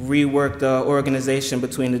rework the organization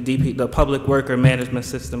between the public worker management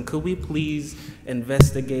system. Could we please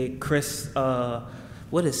investigate Chris,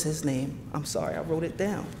 what is his name? I'm sorry, I wrote it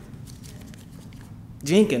down.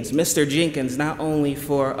 Jenkins, Mr. Jenkins, not only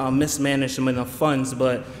for mismanagement of funds,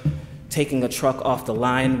 but taking a truck off the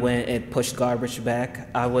line when it pushed garbage back.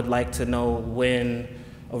 I would like to know when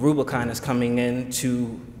a Rubicon is coming in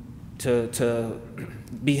to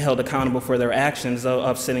be held accountable for their actions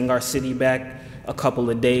of sending our city back a couple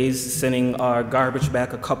of days, sending our garbage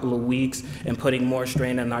back a couple of weeks, and putting more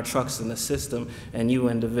strain on our trucks in the system and you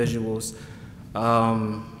individuals.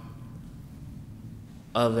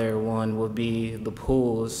 Other one would be the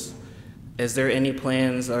pools. Is there any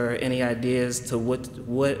plans or any ideas to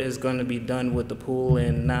what is going to be done with the pool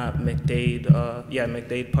and not McDade,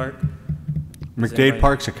 McDade Park? McDade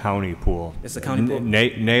Park's a county pool. It's a county pool?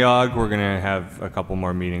 NAOG, we're going to have a couple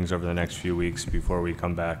more meetings over the next few weeks before we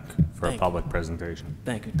come back for a public presentation.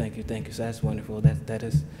 Thank you. So that's wonderful.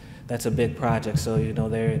 That's a big project. So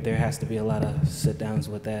there has to be a lot of sit downs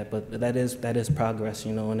with that. But that is progress,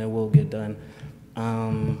 and it will get done.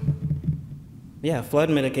 Flood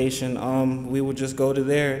mitigation. We would just go to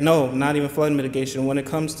there. No, not even flood mitigation. When it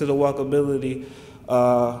comes to the walkability,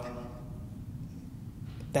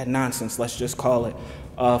 that nonsense, let's just call it,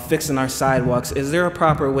 fixing our sidewalks, is there a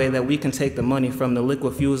proper way that we can take the money from the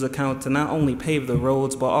liquid fuels account to not only pave the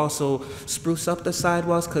roads but also spruce up the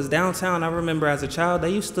sidewalks? Because downtown, I remember as a child,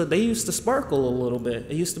 they used to sparkle a little bit.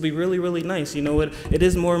 It used to be really, really nice. It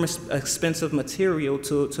is more expensive material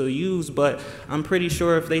to use, but I'm pretty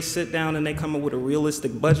sure if they sit down and they come up with a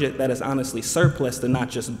realistic budget that is honestly surplus and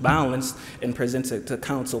not just balanced and presents it to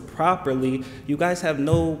council properly, you guys have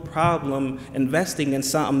no problem investing in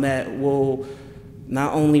something that will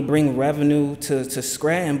not only bring revenue to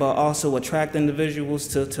Scranton, but also attract individuals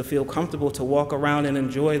to feel comfortable to walk around and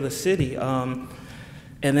enjoy the city. And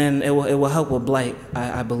then it will help with blight,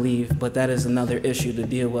 I believe, but that is another issue to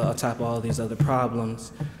deal with on top of all these other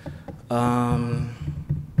problems. What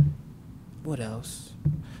else?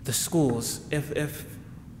 The schools.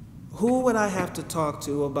 Who would I have to talk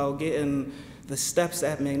to about getting the steps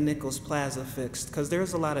at McNichols Plaza fixed? Because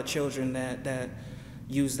there's a lot of children that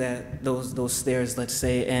use those stairs, let's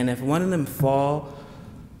say, and if one of them fall,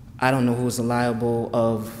 I don't know who's liable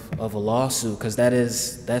of a lawsuit, because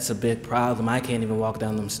that's a big problem. I can't even walk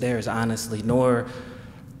down them stairs, honestly, nor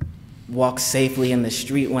walk safely in the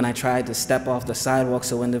street when I tried to step off the sidewalk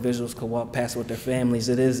so individuals could walk past with their families.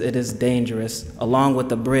 It is dangerous, along with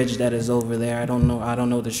the bridge that is over there. I don't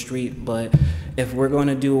know the street, but if we're going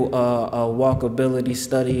to do a walkability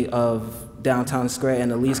study of downtown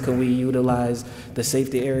Scranton, at least can we utilize the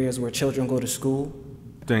safety areas where children go to school?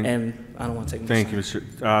 And I don't want to take Thank you,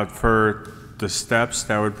 Mr. For the steps,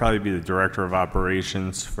 that would probably be the Director of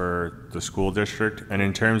Operations for the school district. And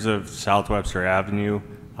in terms of South Webster Avenue,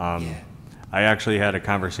 I actually had a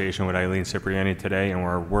conversation with Eileen Cipriani today, and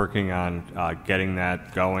we're working on getting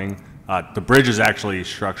that going. The bridge is actually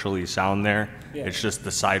structurally sound there. Yeah. It's just the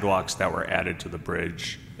sidewalks that were added to the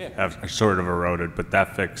bridge have sort of eroded, but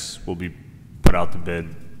that fix will be put out to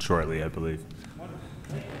bid shortly, I believe.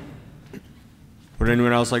 Would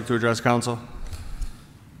anyone else like to address council?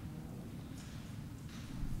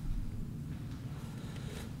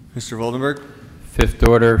 Mr. Voldenberg? Fifth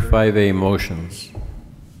order, 5A motions.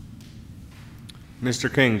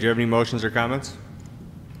 Mr. King, do you have any motions or comments?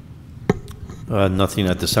 Nothing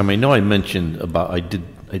at this time. I know I mentioned about, I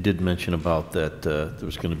did mention about that there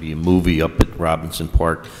was going to be a movie up at Robinson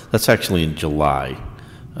Park. That's actually in July.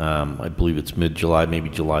 I believe it's mid-July, maybe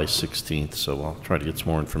July 16th, so I'll try to get some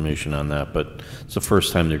more information on that. But it's the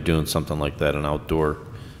first time they're doing something like that, an outdoor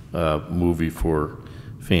movie for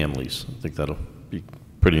families. I think that'll be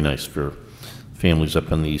pretty nice for families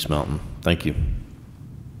up in the East Mountain. Thank you.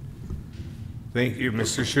 Thank you.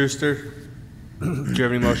 Mr. Schuster, do you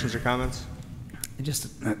have any motions or comments? I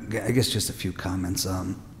guess just a few comments.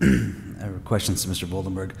 Questions to Mr.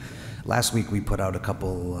 Voldenberg. Last week we put out a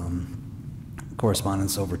couple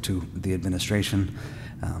correspondence over to the administration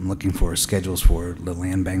looking for schedules for the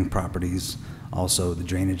land bank properties, also the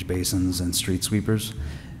drainage basins and street sweepers.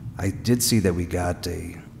 I did see that we got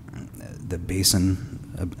an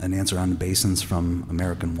answer on the basins from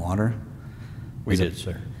American Water. We did,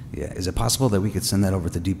 sir. Yeah, is it possible that we could send that over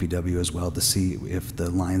to DPW as well to see if the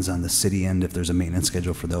lines on the city end, if there's a maintenance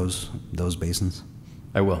schedule for those basins?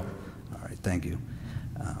 I will. All right, thank you.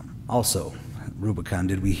 Also, Rubicon,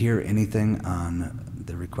 did we hear anything on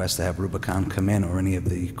the request to have Rubicon come in or any of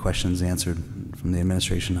the questions answered from the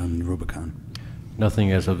administration on Rubicon?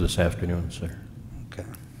 Nothing as of this afternoon, sir. Okay.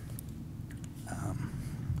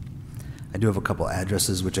 I do have a couple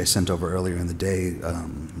addresses which I sent over earlier in the day.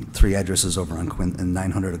 3 addresses over on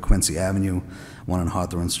 900 of Quincy Avenue, 1 on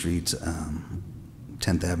Hawthorne Street,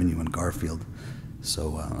 10th Avenue in Garfield.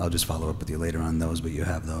 So I'll just follow up with you later on those, but you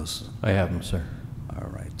have those. I have them, sir. All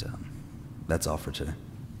right. That's all for today.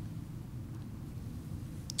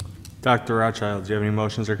 Dr. Rothchild, do you have any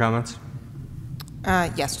motions or comments?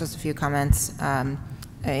 Yes, just a few comments.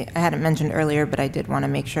 I hadn't mentioned earlier, but I did want to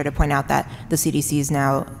make sure to point out that the CDC has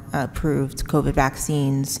now approved COVID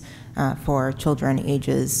vaccines for children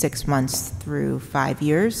ages 6 months through 5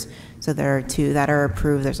 years. So there are 2 that are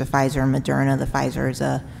approved. There's a Pfizer and Moderna. The Pfizer is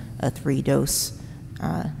a 3-dose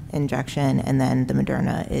injection, and then the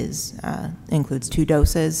Moderna includes 2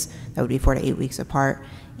 doses. That would be 4 to 8 weeks apart.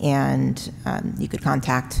 And you could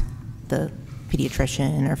contact the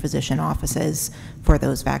pediatrician or physician offices for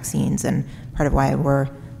those vaccines. And part of why I wore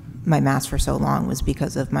my mask for so long was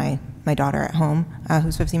because of my daughter at home,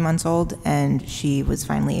 who's 15 months old, and she was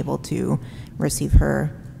finally able to receive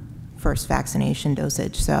her first vaccination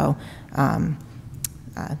dosage. So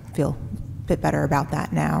I feel a bit better about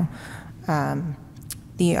that now.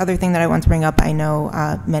 The other thing that I want to bring up, I know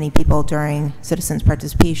many people during citizens'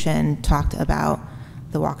 participation talked about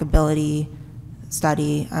the walkability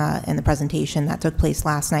study and the presentation that took place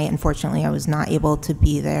last night. Unfortunately, I was not able to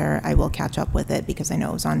be there. I will catch up with it because I know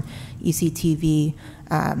it was on ECTV.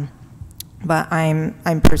 But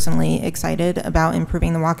I'm personally excited about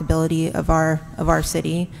improving the walkability of our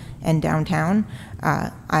city and downtown.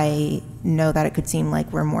 I know that it could seem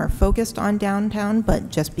like we're more focused on downtown, but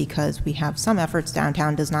just because we have some efforts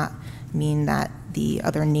downtown does not mean that the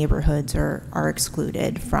other neighborhoods are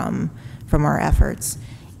excluded from our efforts.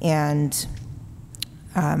 And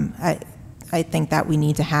I think that we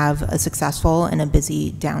need to have a successful and a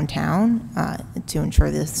busy downtown to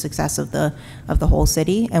ensure the success of the whole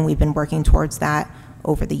city, and we've been working towards that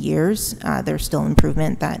over the years. There's still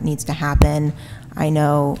improvement that needs to happen. I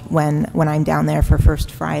know when I'm down there for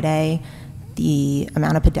First Friday, the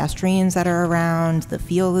amount of pedestrians that are around, the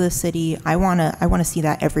feel of the city, I wanna see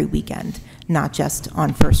that every weekend, not just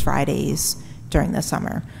on First Fridays during the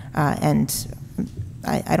summer. And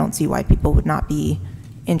I don't see why people would not be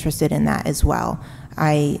interested in that as well.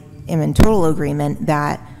 I am in total agreement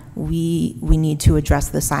that we need to address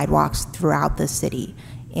the sidewalks throughout the city.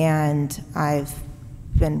 And I've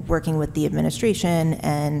been working with the administration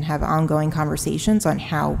and have ongoing conversations on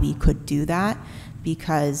how we could do that,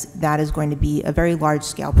 because that is going to be a very large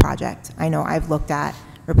scale project. I know I've looked at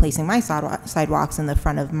replacing my sidewalks in the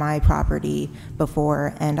front of my property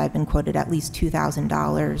before, and I've been quoted at least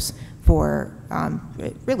 $2,000 for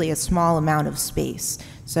really a small amount of space.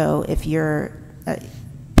 So if you're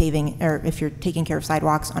paving, or if you're taking care of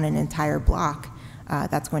sidewalks on an entire block,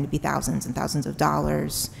 that's going to be thousands and thousands of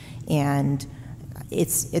dollars. And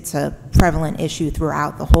it's a prevalent issue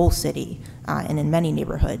throughout the whole city and in many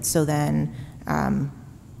neighborhoods. So then,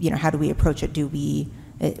 how do we approach it?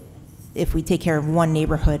 If we take care of one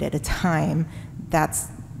neighborhood at a time, that's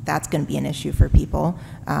going to be an issue for people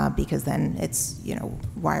because then it's,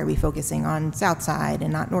 why are we focusing on South Side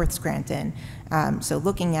and not North Scranton? So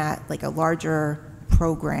looking at like a larger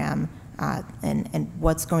program and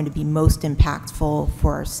what's going to be most impactful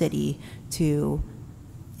for our city to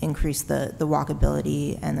increase the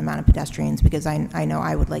walkability and the amount of pedestrians, because I know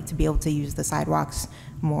I would like to be able to use the sidewalks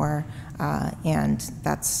more, and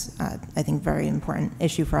that's, I think, very important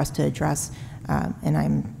issue for us to address, and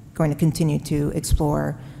I'm going to continue to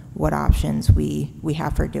explore what options we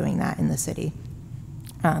have for doing that in the city.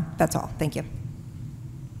 That's all. Thank you.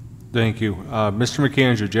 Thank you. Mr.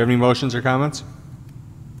 McAndrew, do you have any motions or comments?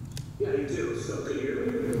 Yeah, I do. So can you hear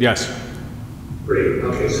me? Yes. Great.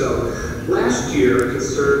 Okay, so last year a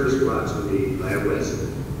concern was brought to me by a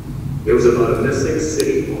resident. It was about a missing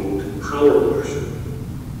city-owned power washer.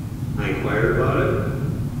 I inquired about it.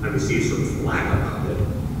 I received some flack about it.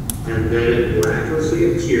 And then it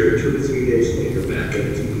miraculously appeared 2 to 3 days later back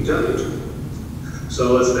at the DPW.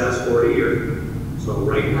 So let's fast forward a year. So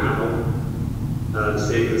right now, the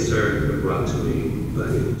same concern was brought to me by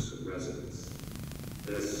some residents.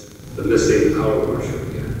 That's the missing power washer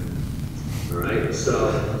again. All right,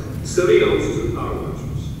 so the city owns 2 power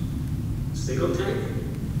washers. Single tank,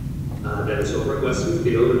 that is over at Western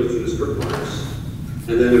Field and it's used for parks.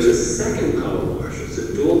 And then there's a second power washer. It's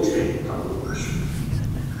a dual tank power washer.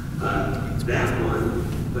 That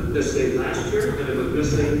one went missing last year and it went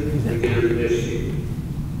missing again this year.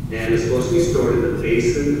 And it's supposed to be stored in the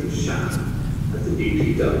basin shop at the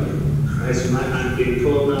DPW. All right, so I'm being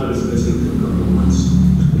told now it's missing for a couple of months.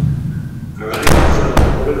 All right,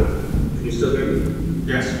 so can you still hear me?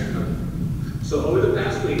 Yes. Okay. So over the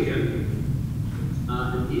past weekend,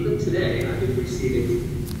 and even today, I've been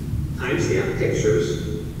receiving timestamp pictures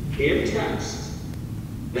and text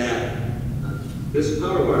that this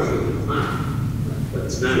power washer has been found, but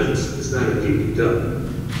it's not a DPW.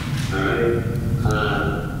 All right.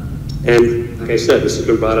 And like I said, this has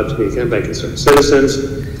been brought up to me again by concerned citizens.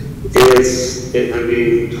 It's I'm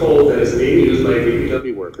being told that it's being used by a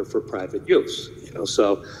DPW worker for private use, you know,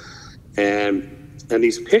 so, and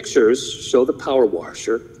these pictures show the power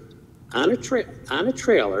washer on a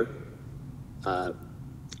trailer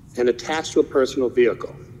and attached to a personal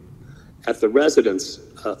vehicle at the residence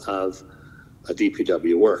of a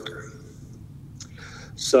DPW worker.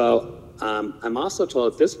 So I'm also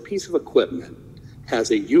told that this piece of equipment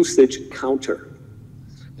has a usage counter.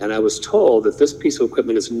 And I was told that this piece of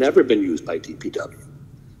equipment has never been used by DPW,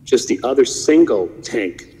 just the other single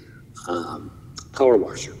tank power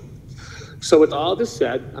washer. So with all this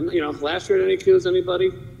said, you know, last year I didn't accuse anybody,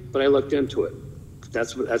 but I looked into it.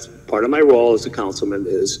 That's part of my role as a councilman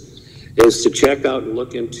is to check out and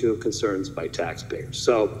look into concerns by taxpayers.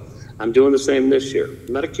 So I'm doing the same this year.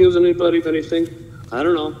 I'm not accusing anybody of anything. I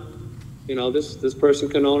don't know. You know, this person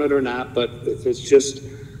can own it or not, but it's just,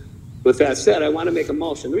 with that said, I want to make a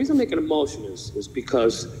motion. The reason I'm making a motion is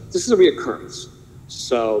because this is a reoccurrence.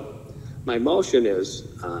 So my motion is,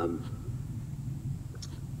 I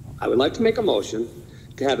would like to make a motion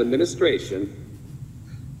to have administration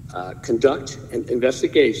conduct an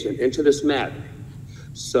investigation into this matter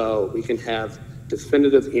so we can have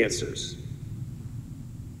definitive answers.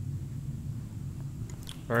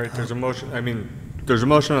 All right, there's a motion, there's a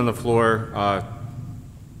motion on the floor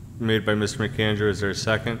made by Mr. McAndrew. Is there a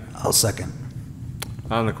second? I'll second.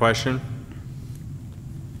 On the question?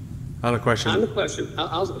 On the question.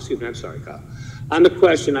 Excuse me, I'm sorry, Kyle. On the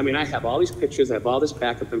question, I have all these pictures, I have all this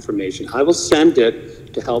backup information. I will send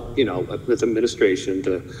it to help, you know, with administration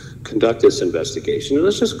to conduct this investigation. And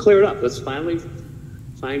let's just clear it up. Let's finally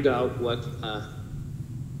find out what's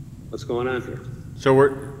going on here.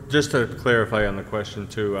 So just to clarify on the question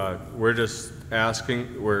too, we're just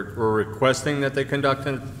asking, we're requesting that they conduct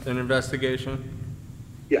an investigation?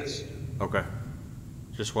 Yes. Okay.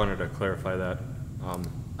 Just wanted to clarify that.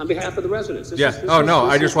 On behalf of the residents.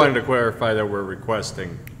 I just wanted to clarify that we're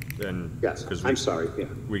requesting. Yes, I'm sorry, yeah.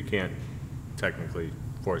 We can't technically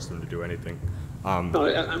force them to do anything. No,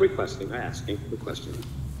 I'm requesting, requesting.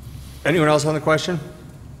 Anyone else on the question?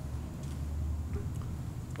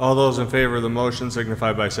 All those in favor of the motion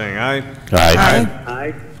signify by saying aye. Aye. Aye.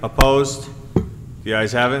 Aye. Opposed? The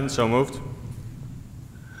ayes have it, and so moved.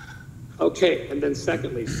 Okay, and then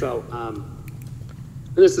secondly, so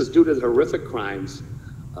this is due to the horrific crimes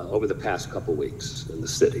over the past couple weeks in the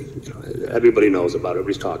city. You know, everybody knows about it,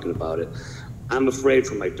 everybody's talking about it. I'm afraid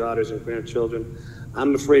for my daughters and grandchildren.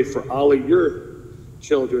 I'm afraid for all of your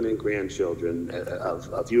children and grandchildren,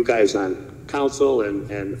 of you guys on council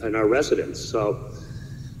and our residents. So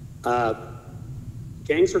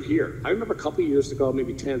gangs are here. I remember a couple years ago,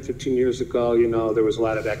 maybe 10, 15 years ago, you know, there was a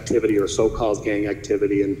lot of activity or so-called gang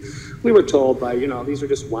activity, and we were told by, you know, these are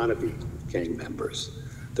just wannabe gang members.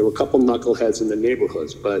 There were a couple knuckleheads in the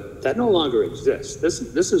neighborhoods, but that no longer exists.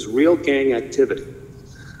 This is real gang activity.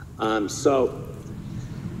 So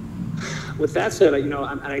with that said, you know,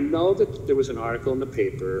 I know that there was an article in the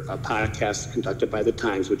paper, a podcast conducted by the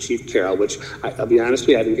Times with Chief Carroll, which I'll be honest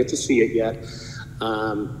with you, I didn't get to see it yet.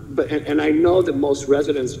 But I know that most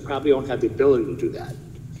residents probably don't have the ability to do that,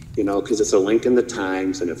 you know, because it's a link in the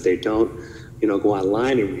Times, and if they don't, you know, go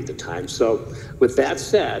online and read the Times. So with that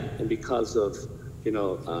said, and because of, you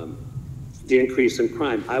know, the increase in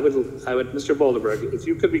crime, I would, Mr. Voldenberg, if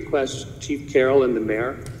you could request Chief Carroll and the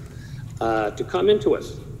mayor to come into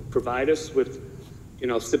us, provide us with, you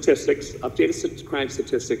know, statistics, updated crime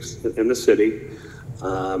statistics in the city.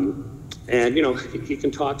 And, you know, he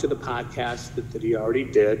can talk to the podcast that he already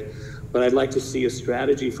did, but I'd like to see a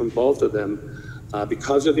strategy from both of them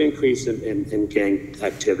because of the increase in gang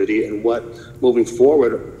activity and what, moving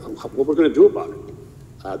forward, what we're going to do about it.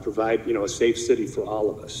 Provide, you know, a safe city for all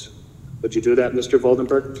of us. Would you do that, Mr.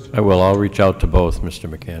 Voldenberg? I will. I'll reach out to both, Mr.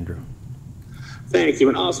 McAndrew. Thank you.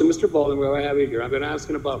 And also, Mr. Voldenberg, I have you here. I've been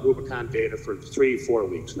asking about Rubicon data for 3-4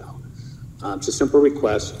 weeks now. It's a simple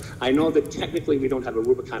request. I know that technically we don't have a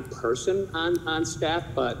Rubicon person on staff,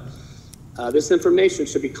 but this information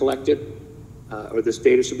should be collected, or this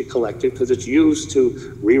data should be collected, because it's used to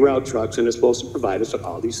reroute trucks and is supposed to provide us with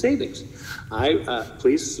all these savings.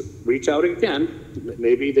 Please reach out again.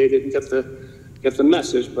 Maybe they didn't get the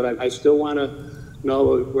message, but I still want to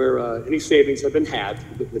know where any savings have been had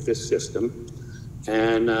with this system.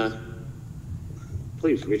 And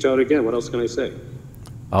please reach out again. What else can I say?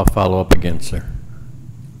 I'll follow up again, sir.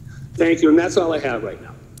 Thank you, and that's all I have right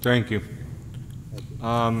now. Thank you.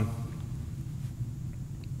 I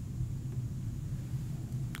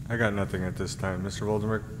got nothing at this time. Mr.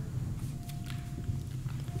 Voldenberg?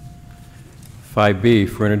 5B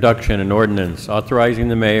for introduction, an ordinance authorizing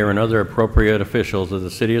the mayor and other appropriate officials of the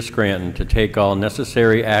city of Scranton to take all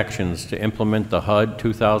necessary actions to implement the HUD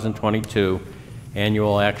 2022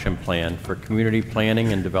 Annual Action Plan for community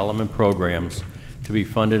planning and development programs to be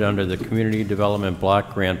funded under the Community Development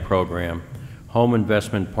Block Grant Program, Home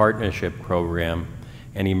Investment Partnership Program,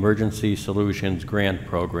 and Emergency Solutions Grant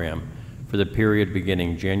Program for the period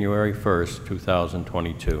beginning January 1st,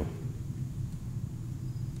 2022.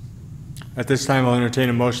 At this time, I'll entertain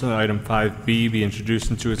a motion that item 5B be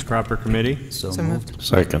introduced into its proper committee. So moved.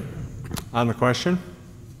 Second. On the question?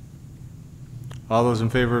 All those in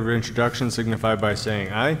favor of introduction signify by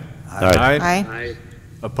saying aye. Aye. Aye.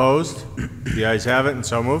 Opposed? The ayes have it, and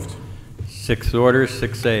so moved. Sixth order,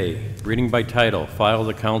 6A, reading by title, file of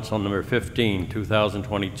the council number 15,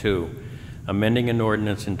 2022, amending an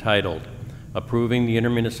ordinance entitled approving the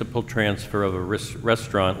intermunicipal transfer of a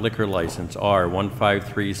restaurant liquor license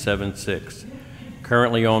R15376,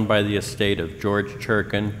 currently owned by the estate of George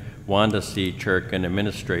Churkin, Wanda C. Churkin,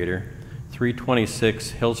 Administrator, 326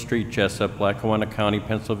 Hill Street, Jessup, Lackawanna County,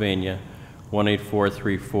 Pennsylvania,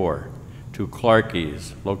 18434, to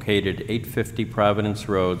Clarkey's, located 850 Providence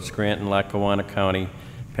Road, Scranton, Lackawanna County,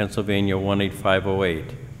 Pennsylvania,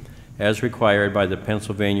 18508, as required by the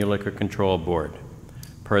Pennsylvania Liquor Control Board,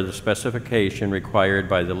 per the specification required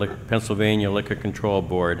by the Pennsylvania Liquor Control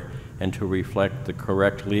Board, and to reflect the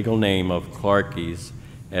correct legal name of Clarkey's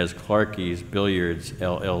as Clarkey's Billiards,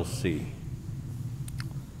 LLC.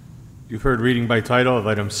 You've heard reading by title of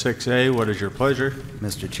item 6A. What is your pleasure?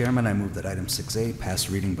 Mr. Chairman, I move that item 6A pass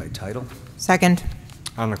reading by title. Second.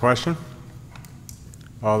 On the question?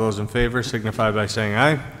 All those in favor signify by saying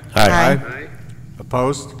aye. Aye.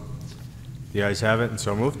 Opposed? The ayes have it, and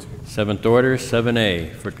so moved. Seventh order,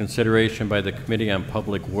 7A, for consideration by the Committee on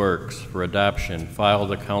Public Works for adoption, file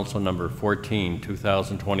the council number 14,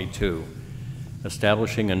 2022,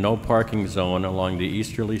 establishing a no parking zone along the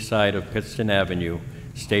easterly side of Pittston Avenue,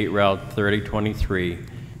 State Route 3023,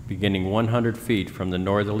 beginning 100 feet from the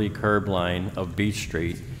northerly curb line of Beach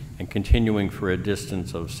Street and continuing for a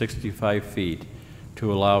distance of 65 feet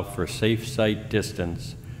to allow for safe sight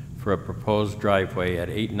distance for a proposed driveway at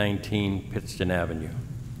 819 Pittston Avenue.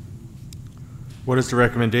 What is the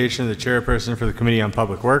recommendation of the chairperson for the Committee on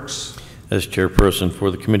Public Works? As chairperson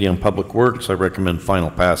for the Committee on Public Works, I recommend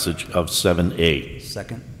final passage of 7A.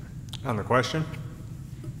 Second. On the question?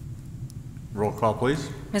 Roll call, please.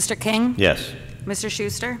 Mr. King? Yes. Mr.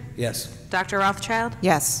 Schuster? Yes. Dr. Rothchild?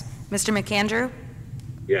 Yes. Mr. McAndrew?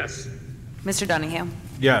 Yes. Mr. Donahue?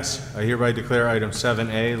 Yes. I hereby declare item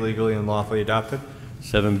 7A legally and lawfully adopted.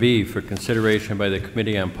 7B, for consideration by the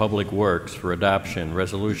Committee on Public Works for adoption,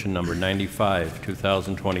 resolution number 95,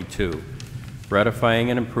 2022, ratifying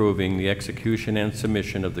and approving the execution and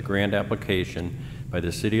submission of the grant application by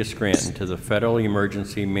the City of Scranton to the Federal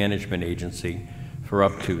Emergency Management Agency for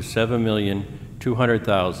up to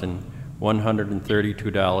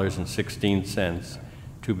 $7,200,132.16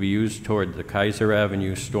 to be used toward the Kaiser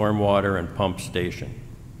Avenue Stormwater and Pump Station.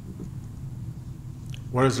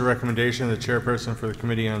 What is the recommendation of the chairperson for the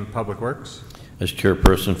Committee on Public Works? As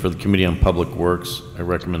chairperson for the Committee on Public Works, I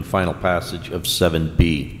recommend final passage of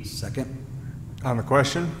 7B. Second. On the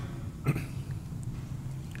question?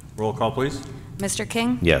 Roll call, please. Mr.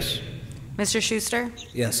 King? Yes. Mr. Schuster?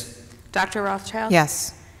 Yes. Dr. Rothschild?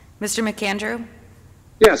 Yes. Mr. McAndrew?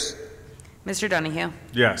 Yes. Mr. Donahue?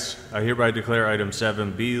 Yes. I hereby declare item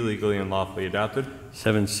 7B legally and lawfully adopted.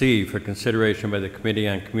 7C, for consideration by the Committee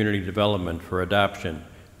on Community Development for adoption,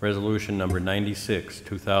 resolution number 96,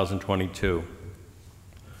 2022,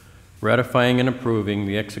 ratifying and approving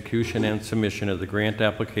the execution and submission of the grant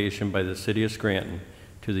application by the City of Scranton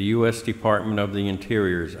to the U.S. Department of the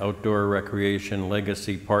Interior's Outdoor Recreation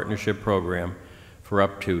Legacy Partnership Program for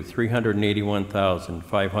up to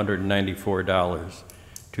 $381,594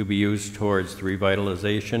 to be used towards the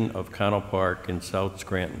revitalization of Connell Park in South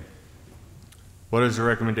Scranton. What is the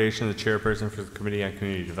recommendation of the chairperson for the Committee on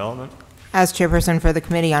Community Development? As chairperson for the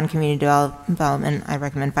Committee on Community Development, I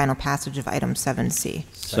recommend final passage of item 7C.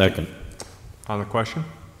 Second. On the question?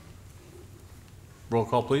 Roll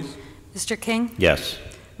call, please. Mr. King? Yes.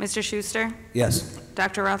 Mr. Schuster? Yes.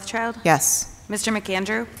 Dr. Rothschild? Yes. Mr.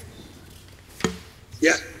 McAndrew?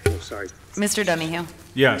 Yeah. Oh, sorry. Mr. Donahue?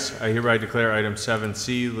 Yes. I hereby declare item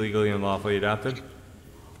 7C legally and lawfully adopted.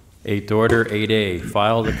 Eighth order, 8A,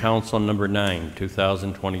 file the council number 9,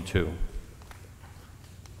 2022.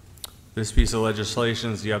 This piece of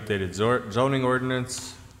legislation is the updated zoning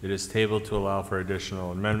ordinance. It is tabled to allow for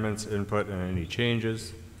additional amendments, input, and any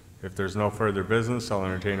changes. If there's no further business, I'll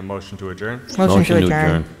entertain a motion to adjourn. Motion to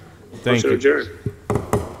adjourn. Thank you. Motion to adjourn.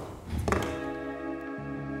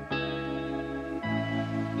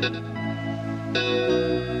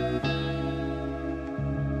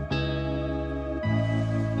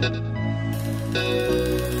 you.